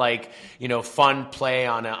kind of fun play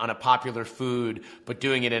on a popular food, but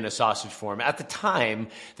doing it in a sausage form. At the time,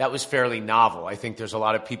 that was fairly novel. I think there's a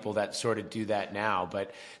lot of people that sort of do that now,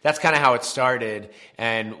 but that's kind of how it started.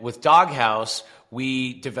 And with Doghouse,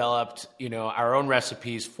 we developed, our own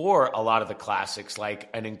recipes for a lot of the classics, like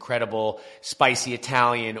an incredible spicy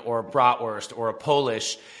Italian or a bratwurst or a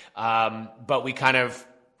Polish, but we kind of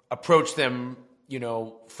approach them,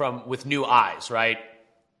 with new eyes, right?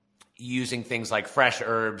 Using things like fresh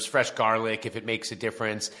herbs, fresh garlic, if it makes a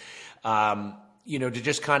difference, to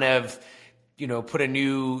just kind of, put a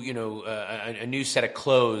new, a new set of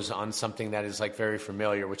clothes on something that is like very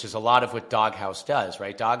familiar, which is a lot of what Doghouse does,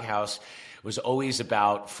 right? Doghouse was always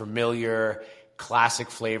about familiar, classic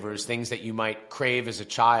flavors, things that you might crave as a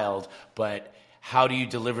child, but how do you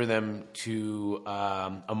deliver them to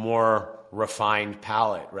a more refined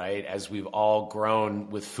palate, right? As we've all grown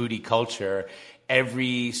with foodie culture,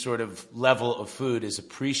 every sort of level of food is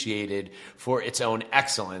appreciated for its own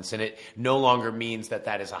excellence. And it no longer means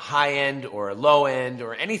that is a high end or a low end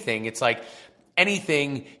or anything. It's like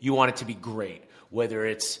anything, you want it to be great, whether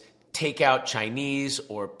it's takeout Chinese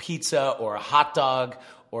or pizza or a hot dog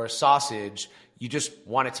or a sausage, you just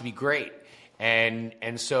want it to be great. And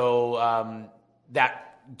so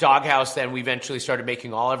that Doghouse, then we eventually started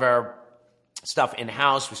making all of our stuff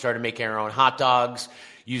in-house. We started making our own hot dogs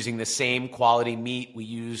using the same quality meat we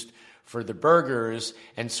used for the burgers,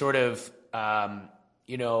 and sort of,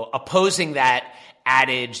 opposing that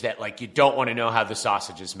adage that you don't want to know how the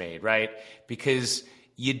sausage is made, right? Because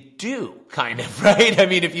you do, kind of, right? I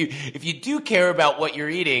mean, if you do care about what you're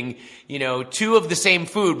eating, two of the same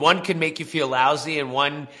food, one can make you feel lousy and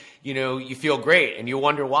one, you feel great, and you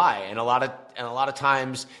wonder why. And a lot of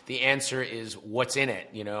times the answer is what's in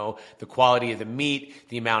it, the quality of the meat,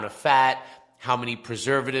 the amount of fat, how many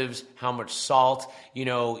preservatives, how much salt.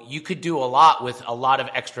 You could do a lot with a lot of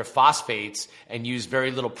extra phosphates and use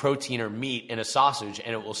very little protein or meat in a sausage,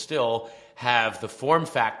 and it will still have the form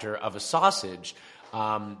factor of a sausage.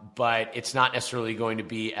 But it's not necessarily going to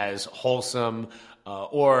be as wholesome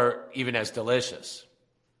or even as delicious.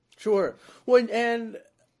 Sure. Well, and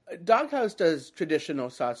Doghouse does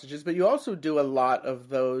traditional sausages, but you also do a lot of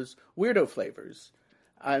those weirdo flavors.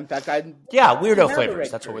 In fact, weirdo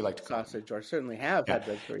flavors. That's what we like to call sausage, or certainly have had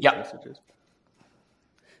red curry sausages.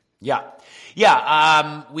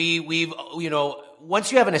 We've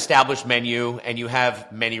once you have an established menu and you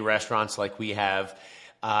have many restaurants like we have,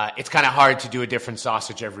 it's kind of hard to do a different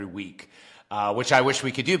sausage every week, which I wish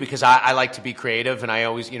we could do, because I like to be creative, and I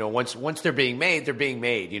always, once they're being made, they're being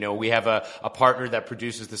made. We have a partner that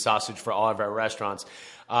produces the sausage for all of our restaurants.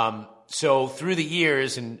 So through the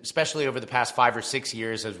years, and especially over the past 5 or 6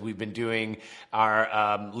 years, as we've been doing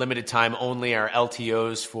our limited time only, our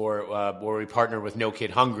LTOs for where we partner with No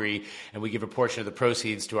Kid Hungry, and we give a portion of the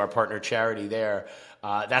proceeds to our partner charity there.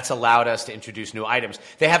 That's allowed us to introduce new items.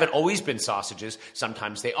 They haven't always been sausages.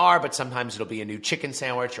 Sometimes they are, but sometimes it'll be a new chicken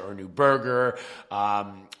sandwich or a new burger.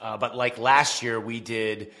 But like last year,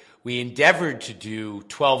 we endeavored to do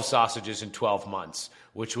 12 sausages in 12 months,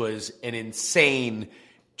 which was an insane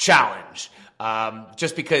challenge.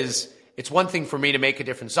 Just because it's one thing for me to make a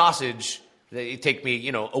different sausage. It take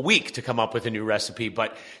me, a week to come up with a new recipe,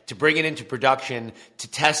 but to bring it into production, to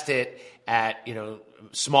test it at,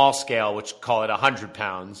 small scale, which call it 100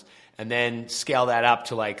 pounds, and then scale that up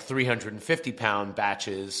to like 350 pound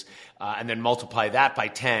batches, and then multiply that by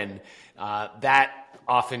 10, that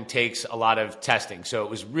often takes a lot of testing. So it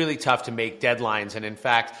was really tough to make deadlines. And in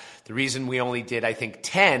fact, the reason we only did, I think,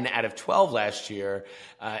 10 out of 12 last year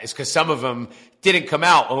is because some of them didn't come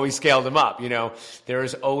out when we scaled them up.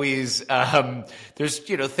 There's always,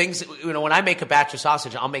 things, when I make a batch of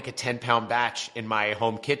sausage, I'll make a 10-pound batch in my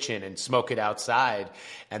home kitchen and smoke it outside.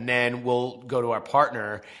 And then we'll go to our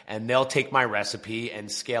partner and they'll take my recipe and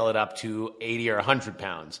scale it up to 80 or 100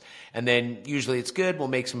 pounds. And then usually it's good. We'll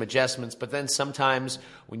make some adjustments. But then sometimes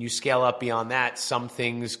when you scale up beyond that, some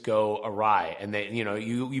things go awry. And they,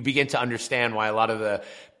 you begin to understand why a lot of the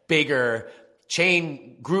bigger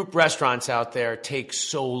chain group restaurants out there take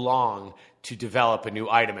so long to develop a new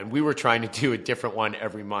item. And we were trying to do a different one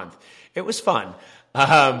every month. It was fun.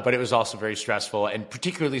 But it was also very stressful, and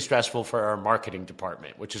particularly stressful for our marketing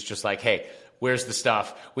department, which is just like, hey, where's the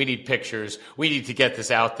stuff? We need pictures. We need to get this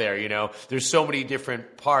out there. There's so many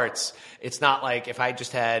different parts. It's not like if I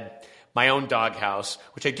just had my own doghouse,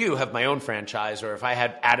 which I do have my own franchise, or if I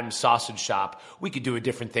had Adam's Sausage Shop, we could do a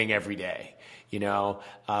different thing every day.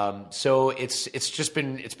 So it's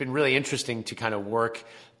been really interesting to kind of work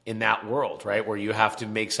in that world, right? Where you have to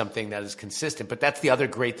make something that is consistent. But that's the other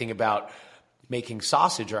great thing about making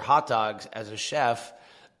sausage or hot dogs as a chef,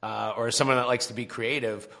 or someone that likes to be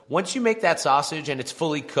creative. Once you make that sausage and it's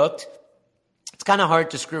fully cooked, it's kind of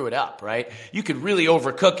hard to screw it up, right? You could really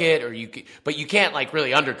overcook it, but you can't like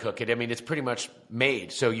really undercook it. I mean, it's pretty much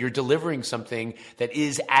made. So you're delivering something that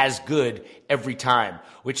is as good every time,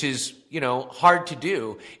 which is, hard to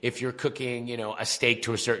do if you're cooking, a steak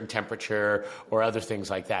to a certain temperature or other things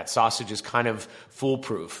like that. Sausage is kind of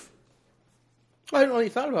foolproof. I hadn't really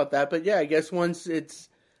thought about that, but yeah, I guess once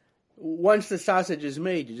the sausage is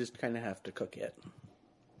made, you just kind of have to cook it.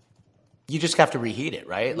 You just have to reheat it,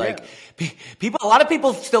 right? Yeah. Like a lot of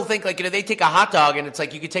people still think like, they take a hot dog and it's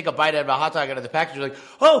like you could take a bite out of a hot dog out of the package. You're like,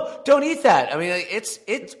 oh, don't eat that. I mean,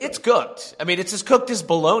 it's cooked. I mean, it's as cooked as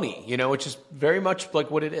bologna, which is very much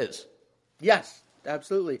like what it is. Yes,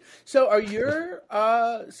 absolutely. So are your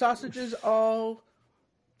sausages all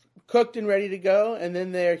cooked and ready to go, and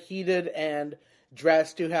then they're heated and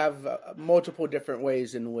dressed? To have multiple different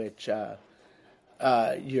ways in which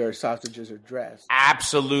your sausages are dressed?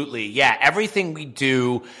 Absolutely. Yeah. Everything we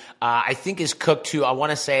do, I think is cooked to, I want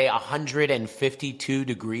to say 152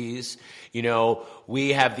 degrees. We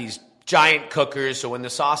have these giant cookers. So when the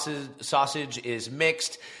sausage is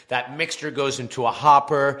mixed, that mixture goes into a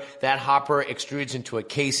hopper. That hopper extrudes into a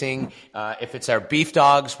casing. If it's our beef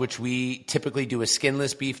dogs, which we typically do a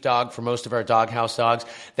skinless beef dog for most of our doghouse dogs,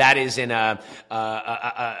 that is in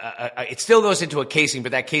it still goes into a casing,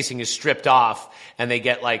 but that casing is stripped off and they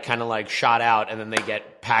get kind of shot out and then they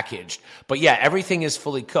get packaged. But yeah, everything is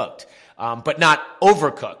fully cooked. But not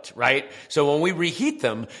overcooked, right? So when we reheat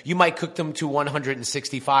them, you might cook them to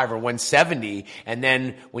 165 or 170, and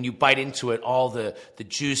then when you bite into it, all the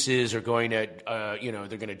juices are going to, they're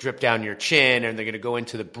going to drip down your chin, and they're going to go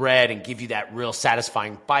into the bread and give you that real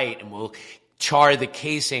satisfying bite, and we'll char the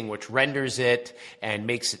casing, which renders it and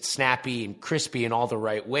makes it snappy and crispy in all the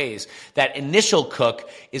right ways. That initial cook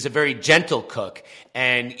is a very gentle cook.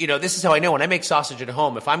 And, this is how I know when I make sausage at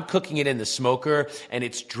home, if I'm cooking it in the smoker and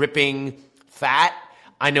it's dripping fat,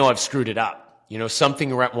 I know I've screwed it up.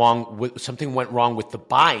 Something went wrong with the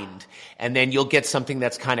bind, and then you'll get something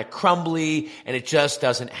that's kind of crumbly and it just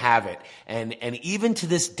doesn't have it. And even to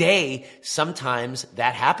this day, sometimes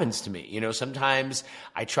that happens to me. Sometimes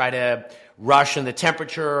I try to rush in the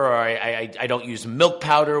temperature, or I don't use milk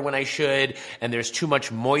powder when I should, and there's too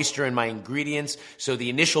much moisture in my ingredients. So the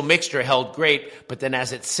initial mixture held great, but then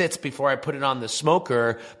as it sits before I put it on the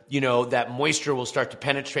smoker, that moisture will start to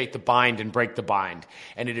penetrate the bind and break the bind.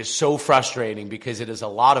 And it is so frustrating because it is a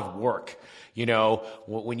lot of work. You know,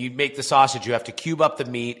 when you make the sausage, you have to cube up the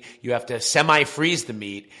meat, you have to semi-freeze the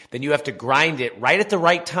meat, then you have to grind it right at the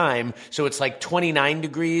right time so it's like 29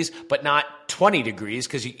 degrees, but not 20 degrees,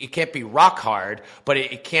 because it can't be rock hard, but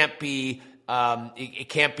it can't be it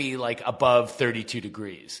can't be like above 32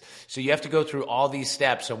 degrees. So you have to go through all these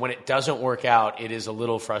steps. So when it doesn't work out, it is a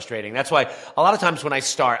little frustrating. That's why a lot of times when I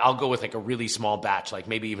start, I'll go with like a really small batch, like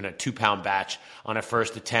maybe even a 2-pound batch on a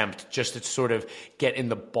first attempt, just to sort of get in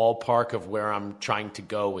the ballpark of where I'm trying to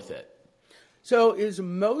go with it. So is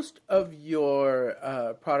most of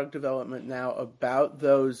your product development now about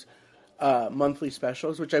those monthly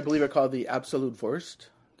specials, which I believe are called the Absolute Wurst?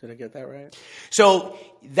 Did I get that right? So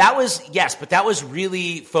that was, yes, but that was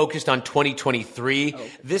really focused on 2023.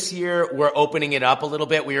 Okay. This year, we're opening it up a little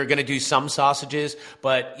bit. We are going to do some sausages,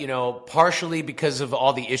 but, you know, partially because of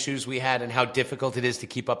all the issues we had and how difficult it is to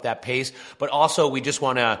keep up that pace. But also, we just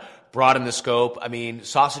want to broaden the scope. I mean,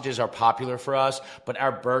 sausages are popular for us, but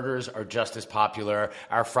our burgers are just as popular.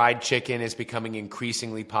 Our fried chicken is becoming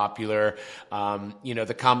increasingly popular. You know,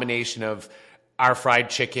 the combination of our fried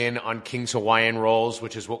chicken on King's Hawaiian rolls,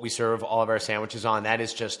 which is what we serve all of our sandwiches on, that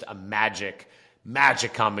is just a magic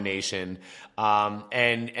combination.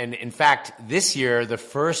 And in fact, this year, the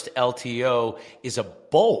first LTO is a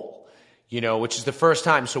bowl, you know, which is the first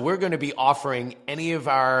time. So we're going to be offering any of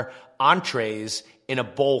our entrees in a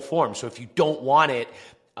bowl form. So if you don't want it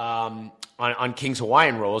on King's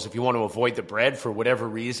Hawaiian rolls, if you want to avoid the bread for whatever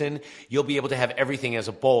reason, you'll be able to have everything as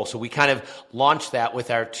a bowl. So we kind of launched that with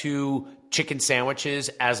our 2 chicken sandwiches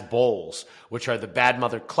as bowls, which are the Bad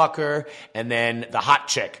Mother Clucker and then the Hot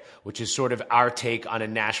Chick, which is sort of our take on a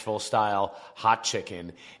Nashville-style hot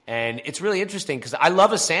chicken. And it's really interesting because I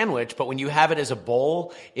love a sandwich, but when you have it as a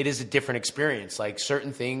bowl, it is a different experience. Like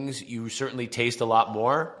certain things, you certainly taste a lot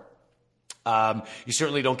more. You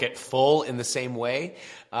certainly don't get full in the same way.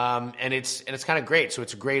 And it's kind of great. So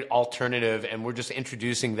it's a great alternative, and we're just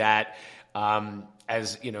introducing that,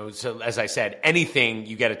 as you know, so as I said, anything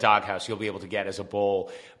you get at Doghouse, you'll be able to get as a bowl: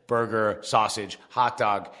 burger, sausage, hot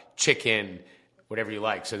dog, chicken, whatever you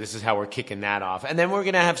like. So this is how we're kicking that off. And then we're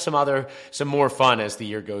going to have some more fun as the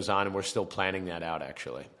year goes on, and we're still planning that out,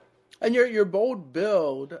 actually. And your bowl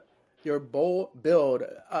build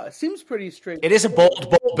seems pretty straightforward. It is a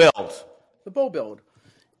bold build. The bowl build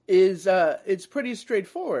is it's pretty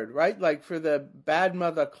straightforward, right? Like for the Bad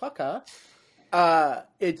Mother Clucker,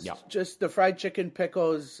 it's just the fried chicken,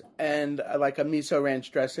 pickles, and like a miso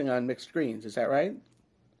ranch dressing on mixed greens. Is that right?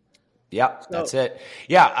 Yeah, that's it.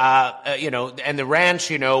 Yeah, you know, and the ranch,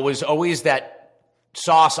 you know, was always that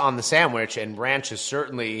sauce on the sandwich, and ranch is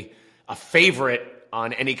certainly a favorite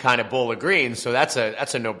on any kind of bowl of greens. So that's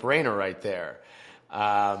a no-brainer right there.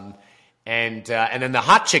 And then the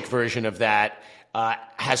hot chick version of that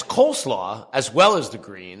has coleslaw as well as the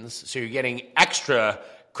greens. So you're getting extra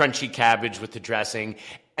crunchy cabbage with the dressing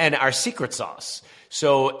and our secret sauce.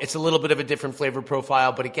 So it's a little bit of a different flavor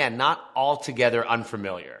profile, but again, not altogether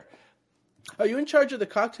unfamiliar. Are you in charge of the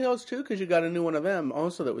cocktails too? Because you got a new one of them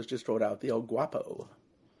also that was just rolled out, the El Guapo.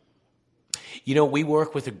 You know, we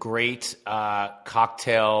work with a great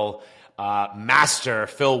cocktail master,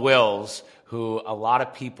 Phil Wills, who a lot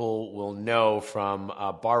of people will know from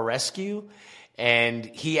Bar Rescue. And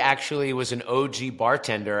he actually was an OG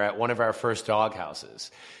bartender at one of our first dog houses.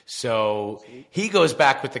 So he goes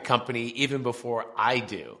back with the company even before I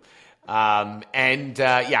do.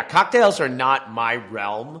 Cocktails are not my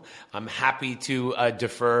realm. I'm happy to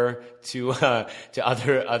defer to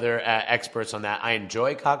other experts on that. I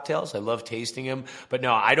enjoy cocktails. I love tasting them. But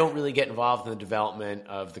no, I don't really get involved in the development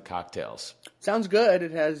of the cocktails. Sounds good.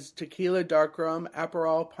 It has tequila, dark rum,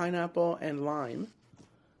 Aperol, pineapple, and lime.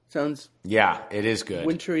 Sounds it is good.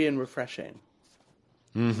 Wintry and refreshing.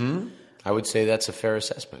 Mm-hmm. I would say that's a fair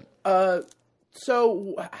assessment.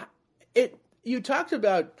 You talked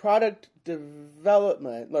about product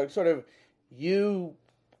development, like sort of you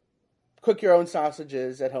cook your own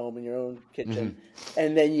sausages at home in your own kitchen,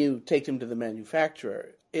 and then you take them to the manufacturer.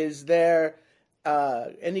 Is there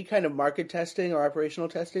any kind of market testing or operational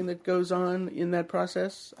testing that goes on in that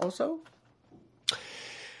process also?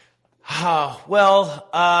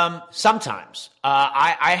 Sometimes.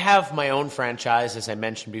 I have my own franchise, as I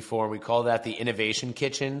mentioned before. We call that the Innovation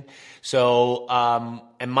Kitchen. So,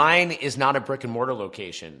 and mine is not a brick and mortar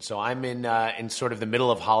location. So I'm in sort of the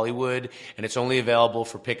middle of Hollywood, and it's only available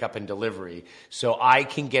for pickup and delivery. So I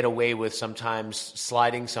can get away with sometimes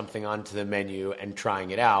sliding something onto the menu and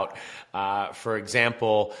trying it out. For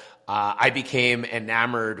example, I became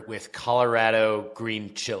enamored with Colorado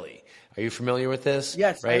green chili. Are you familiar with this?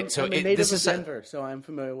 Yes, right. I'm so a native this of is Denver, so I'm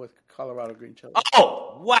familiar with Colorado green chili.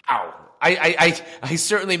 Oh, wow. I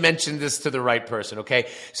certainly mentioned this to the right person, okay?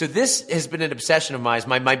 So this has been an obsession of mine.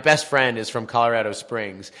 My best friend is from Colorado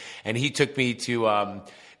Springs, and he took me to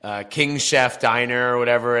King Chef Diner or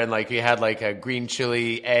whatever, and like we had like a green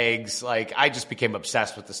chili, eggs. Like I just became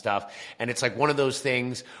obsessed with the stuff. And it's like one of those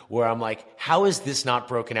things where I'm like, how is this not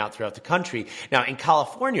broken out throughout the country? Now in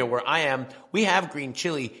California, where I am, we have green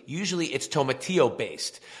chili. Usually it's tomatillo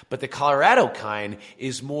based, but the Colorado kind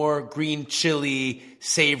is more green chili,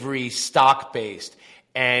 savory, stock based.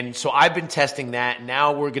 And so I've been testing that.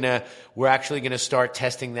 Now we're actually gonna start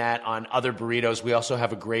testing that on other burritos. We also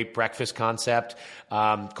have a great breakfast concept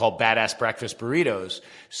called Badass Breakfast Burritos.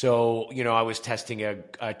 So I was testing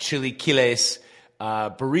a chili quiles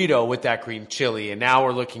burrito with that green chili, and now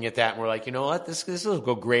we're looking at that and we're like, you know what, this will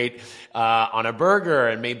go great on a burger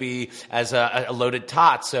and maybe as a loaded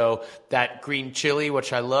tot. So that green chili,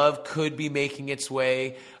 which I love, could be making its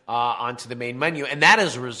way onto the main menu. And that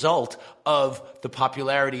is a result of the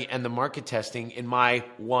popularity and the market testing in my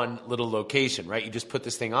one little location, right? You just put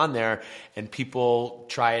this thing on there and people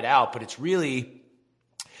try it out. But it's really,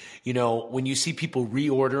 when you see people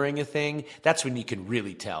reordering a thing, that's when you can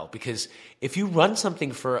really tell. Because if you run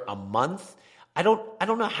something for a month, I don't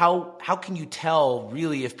know how can you tell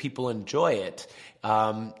really if people enjoy it?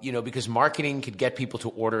 Because marketing could get people to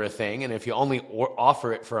order a thing. And if you only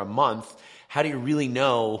offer it for a month, how do you really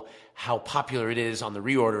know how popular it is on the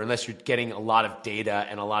reorder unless you're getting a lot of data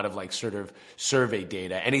and a lot of like sort of survey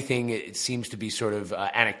data? Anything, it seems to be sort of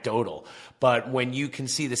anecdotal. But when you can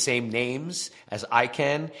see the same names as I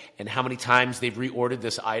can and how many times they've reordered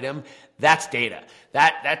this item, that's data.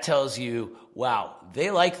 That tells you, wow,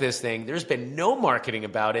 they like this thing. There's been no marketing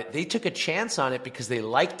about it. They took a chance on it because they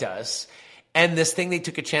liked us. And this thing they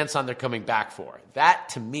took a chance on, they're coming back for. That,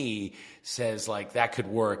 to me, says like that could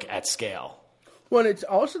work at scale. Well, it's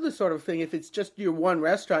also the sort of thing, if it's just your one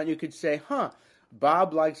restaurant, you could say,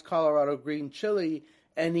 Bob likes Colorado green chili,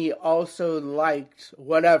 and he also liked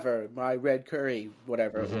whatever, my red curry,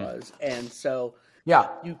 whatever it was. And so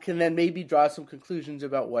you can then maybe draw some conclusions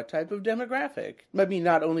about what type of demographic. I mean,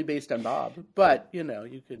 not only based on Bob, but, you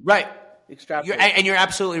could extrapolate. You're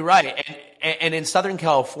absolutely right. And in Southern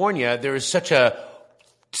California, there is such a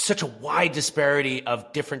wide disparity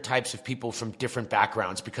of different types of people from different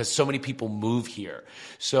backgrounds because so many people move here.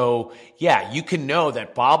 So you can know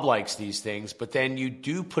that Bob likes these things, but then you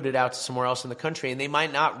do put it out to somewhere else in the country and they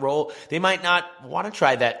might not want to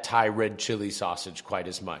try that Thai red chili sausage quite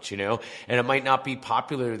as much, and it might not be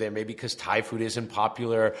popular there, maybe because Thai food isn't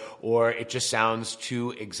popular or it just sounds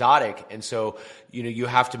too exotic. And so, you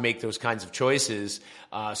have to make those kinds of choices.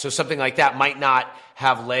 So something like that might not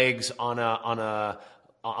have legs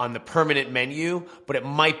on the permanent menu, but it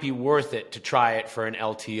might be worth it to try it for an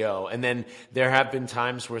LTO. And then there have been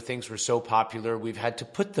times where things were so popular, we've had to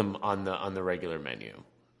put them on the regular menu.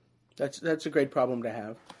 That's a great problem to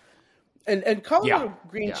have. And Colorado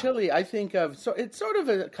green chili, I think of, so it's sort of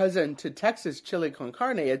a cousin to Texas chili con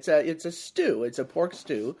carne. It's a stew. It's a pork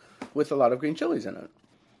stew with a lot of green chilies in it.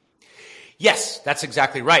 Yes, that's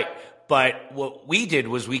exactly right. But what we did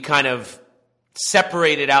was we kind of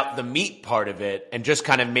separated out the meat part of it and just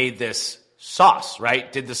kind of made this sauce,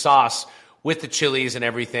 right? Did the sauce with the chilies and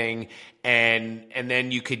everything. And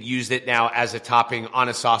then you could use it now as a topping on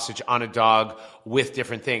a sausage, on a dog with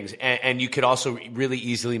different things. And you could also really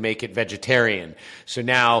easily make it vegetarian. So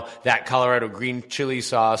now that Colorado green chili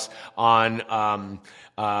sauce on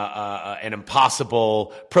an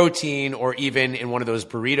Impossible protein, or even in one of those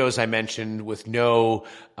burritos I mentioned with no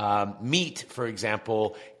meat, for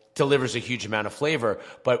example, delivers a huge amount of flavor.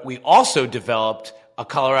 But we also developed a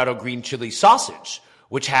Colorado green chili sausage,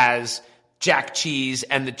 which has jack cheese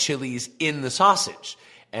and the chilies in the sausage.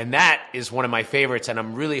 And that is one of my favorites, and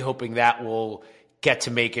I'm really hoping that will get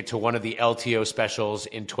to make it to one of the LTO specials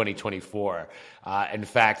in 2024. In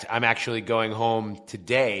fact, I'm actually going home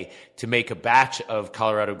today to make a batch of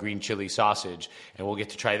Colorado green chili sausage, and we'll get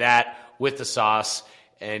to try that with the sauce.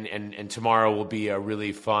 And tomorrow will be a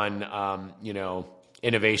really fun,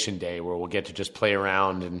 innovation day where we'll get to just play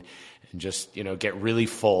around and just, get really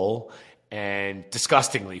full and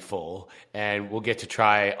disgustingly full, and we'll get to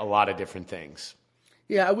try a lot of different things.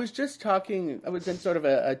 Yeah, I was in sort of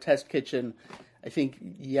a test kitchen, I think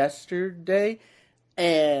yesterday,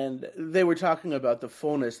 and they were talking about the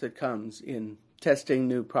fullness that comes in testing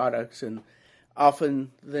new products, and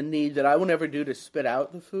often the need that I will never do to spit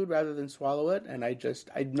out the food rather than swallow it, and I don't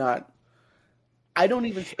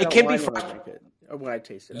even spit out wine when I drink it, or when I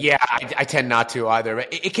taste it. Yeah, I tend not to either.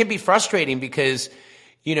 It can be frustrating because,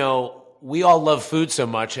 we all love food so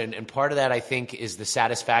much, and part of that, I think, is the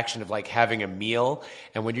satisfaction of like having a meal.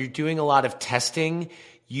 And when you're doing a lot of testing,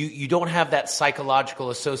 you don't have that psychological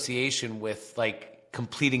association with like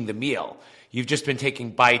completing the meal. You've just been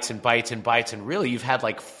taking bites and bites and bites, and really you've had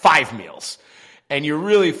like 5 meals, and you're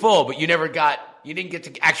really full, but you didn't get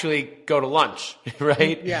to actually go to lunch,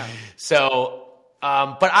 right? Yeah. So,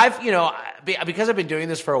 but I've, because I've been doing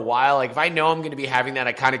this for a while, like if I know I'm going to be having that,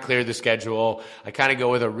 I kind of clear the schedule. I kind of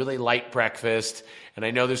go with a really light breakfast, and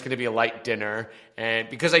I know there's going to be a light dinner. And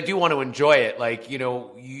because I do want to enjoy it, like, you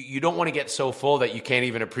don't want to get so full that you can't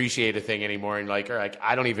even appreciate a thing anymore. And like,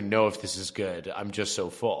 I don't even know if this is good. I'm just so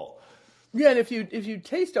full. Yeah. And if you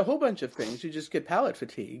taste a whole bunch of things, you just get palate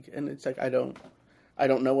fatigue. And it's like, I don't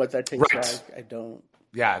know what that tastes like. I don't.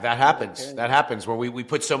 Yeah, that happens. Okay. That happens where we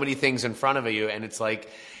put so many things in front of you, and it's like,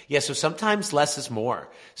 yeah, so sometimes less is more.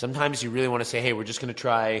 Sometimes you really want to say, hey, we're just going to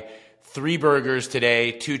try 3 burgers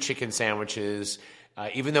today, 2 chicken sandwiches.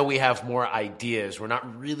 Even though we have more ideas, we're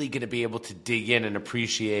not really going to be able to dig in and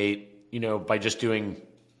appreciate, by just doing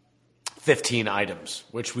 15 items,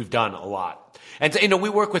 which we've done a lot. And, we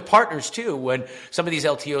work with partners too. When some of these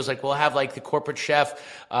LTOs, like we'll have like the corporate chef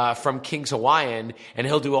from King's Hawaiian, and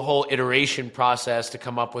he'll do a whole iteration process to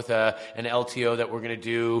come up with an LTO that we're going to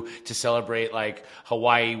do to celebrate like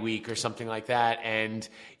Hawaii week or something like that. And,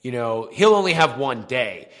 he'll only have one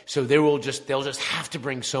day. So they'll just have to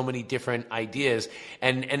bring so many different ideas.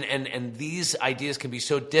 And these ideas can be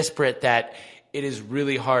so disparate that it is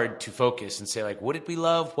really hard to focus and say, like, what did we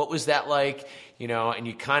love? What was that like? And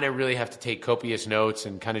you kind of really have to take copious notes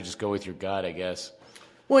and kind of just go with your gut, I guess.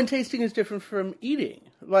 Well, and tasting is different from eating.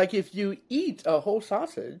 Like, if you eat a whole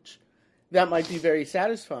sausage, that might be very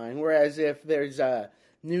satisfying. Whereas if there's a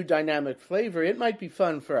new dynamic flavor, it might be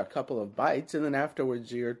fun for a couple of bites, and then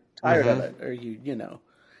afterwards you're tired of it, or you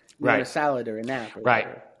want a salad or a nap. Or right.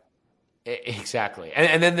 Whatever. Exactly.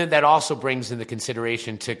 And then that also brings into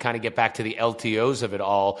consideration, to kind of get back to the LTOs of it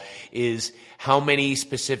all, is how many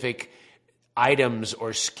specific items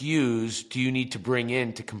or SKUs do you need to bring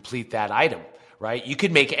in to complete that item, right? You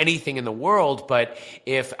could make anything in the world, but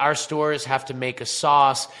if our stores have to make a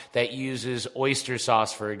sauce that uses oyster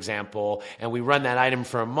sauce, for example, and we run that item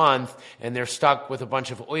for a month and they're stuck with a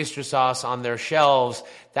bunch of oyster sauce on their shelves,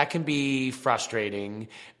 that can be frustrating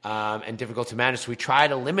and difficult to manage. So we try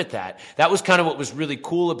to limit that. That was kind of what was really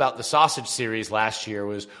cool about the sausage series last year,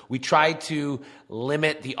 was we tried to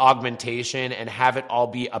limit the augmentation and have it all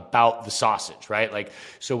be about the sausage, right? Like,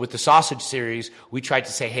 so with the sausage series, we tried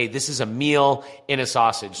to say, hey, this is a meal in a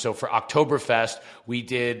sausage. So for Oktoberfest, we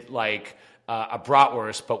did like a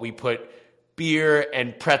bratwurst, but we put beer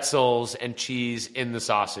and pretzels and cheese in the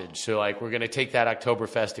sausage. So like, we're going to take that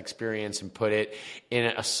Oktoberfest experience and put it in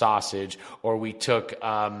a sausage. Or we took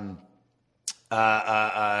the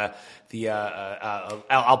al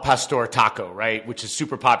pastor taco, right, which is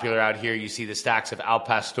super popular out here. You see the stacks of al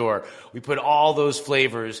pastor. We put all those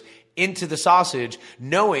flavors into the sausage,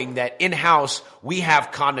 knowing that in-house we have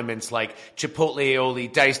condiments like chipotle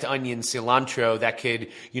aioli, diced onion, cilantro that could,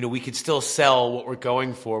 we could still sell what we're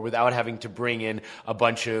going for without having to bring in a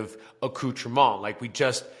bunch of accoutrement. Like, we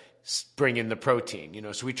just bring in the protein,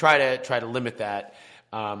 so we try to limit that.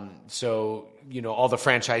 So, all the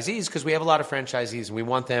franchisees, because we have a lot of franchisees, and we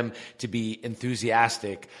want them to be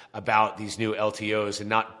enthusiastic about these new LTOs and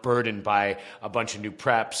not burdened by a bunch of new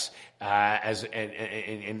preps,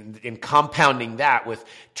 and compounding that with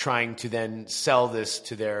trying to then sell this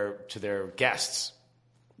to their guests.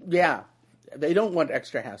 Yeah, they don't want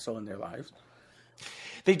extra hassle in their lives.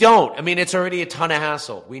 They don't. I mean, it's already a ton of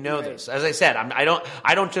hassle. We know this. As I said,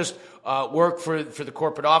 I don't just work for the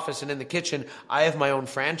corporate office and in the kitchen. I have my own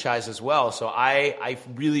franchise as well, so I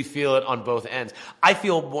really feel it on both ends. I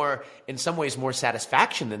feel more, in some ways, more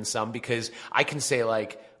satisfaction than some, because I can say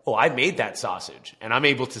like, oh, I made that sausage and I'm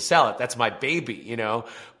able to sell it. That's my baby,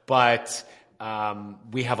 But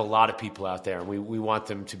we have a lot of people out there, and we want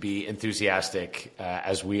them to be enthusiastic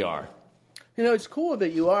as we are. It's cool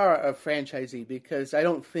that you are a franchisee, because I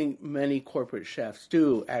don't think many corporate chefs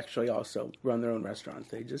do actually also run their own restaurants.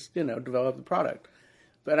 They just, develop the product.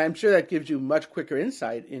 But I'm sure that gives you much quicker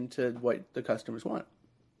insight into what the customers want.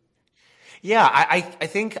 Yeah, I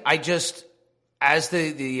think I just, as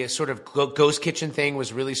the sort of ghost kitchen thing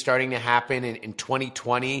was really starting to happen in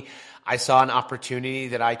 2020, I saw an opportunity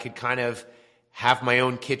that I could kind of have my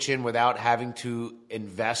own kitchen without having to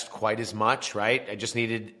invest quite as much, right? I just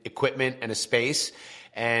needed equipment and a space.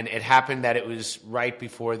 And it happened that it was right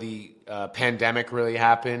before the pandemic really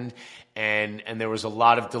happened, and there was a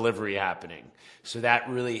lot of delivery happening. So that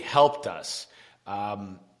really helped us.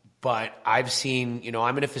 But I've seen,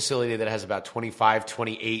 I'm in a facility that has about 25,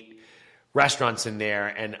 28 restaurants in there,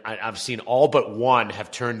 and I've seen all but one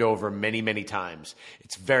have turned over many, many times.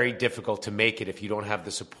 It's very difficult to make it if you don't have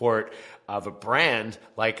the support of a brand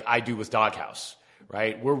like I do with Doghouse,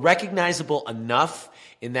 right? We're recognizable enough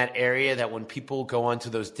in that area that when people go onto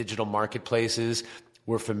those digital marketplaces,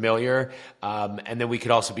 we're familiar, and then we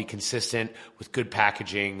could also be consistent with good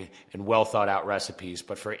packaging and well thought out recipes.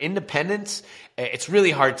 But for independents, it's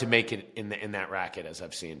really hard to make it in that racket, as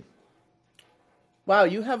I've seen. Wow,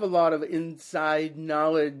 you have a lot of inside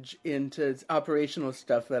knowledge into operational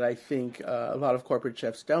stuff that I think a lot of corporate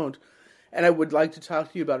chefs don't. And I would like to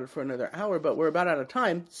talk to you about it for another hour, but we're about out of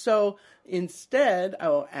time. So instead, I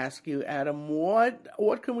will ask you, Adam,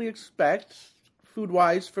 what can we expect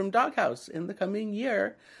food-wise from Doghouse in the coming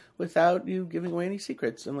year without you giving away any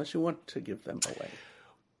secrets, unless you want to give them away?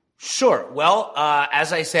 Sure. Well,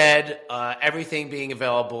 as I said, everything being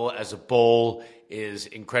available as a bowl is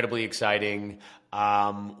incredibly exciting.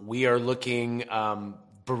 We are looking,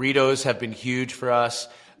 burritos have been huge for us,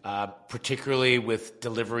 particularly with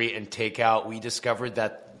delivery and takeout. We discovered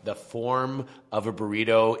that the form of a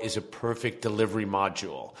burrito is a perfect delivery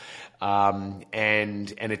module,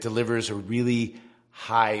 and it delivers a really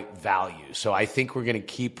high value. So I think we're going to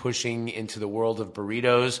keep pushing into the world of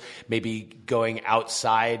burritos, maybe going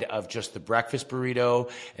outside of just the breakfast burrito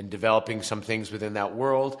and developing some things within that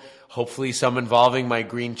world. Hopefully some involving my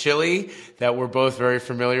green chili that we're both very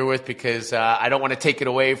familiar with, because I don't want to take it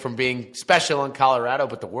away from being special in Colorado,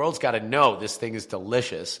 but the world's got to know this thing is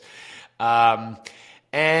delicious.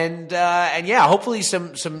 And yeah, hopefully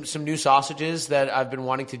some new sausages that I've been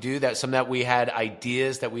wanting to do, some that we had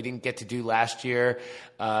ideas that we didn't get to do last year,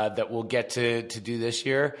 that we'll get to do this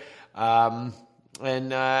year. And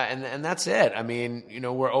that's it. I mean,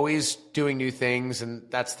 we're always doing new things, and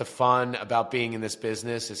that's the fun about being in this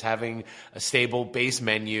business, is having a stable base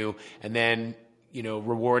menu and then,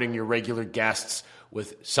 rewarding your regular guests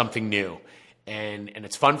with something new. And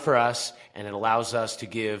it's fun for us, and it allows us to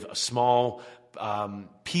give a small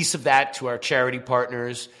piece of that to our charity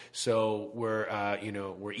partners. So we're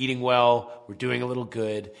eating well, we're doing a little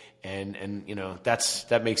good, and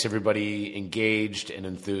that makes everybody engaged and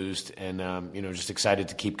enthused, and just excited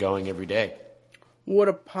to keep going every day. What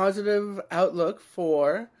a positive outlook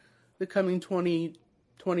for the coming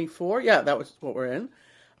 2024. Yeah, that was what we're in.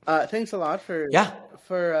 Thanks a lot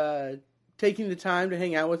for taking the time to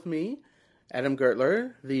hang out with me, Adam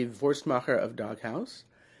Gertler, the Wurstmacher of Doghouse.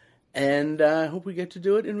 And I hope we get to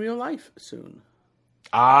do it in real life soon.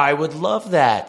 I would love that.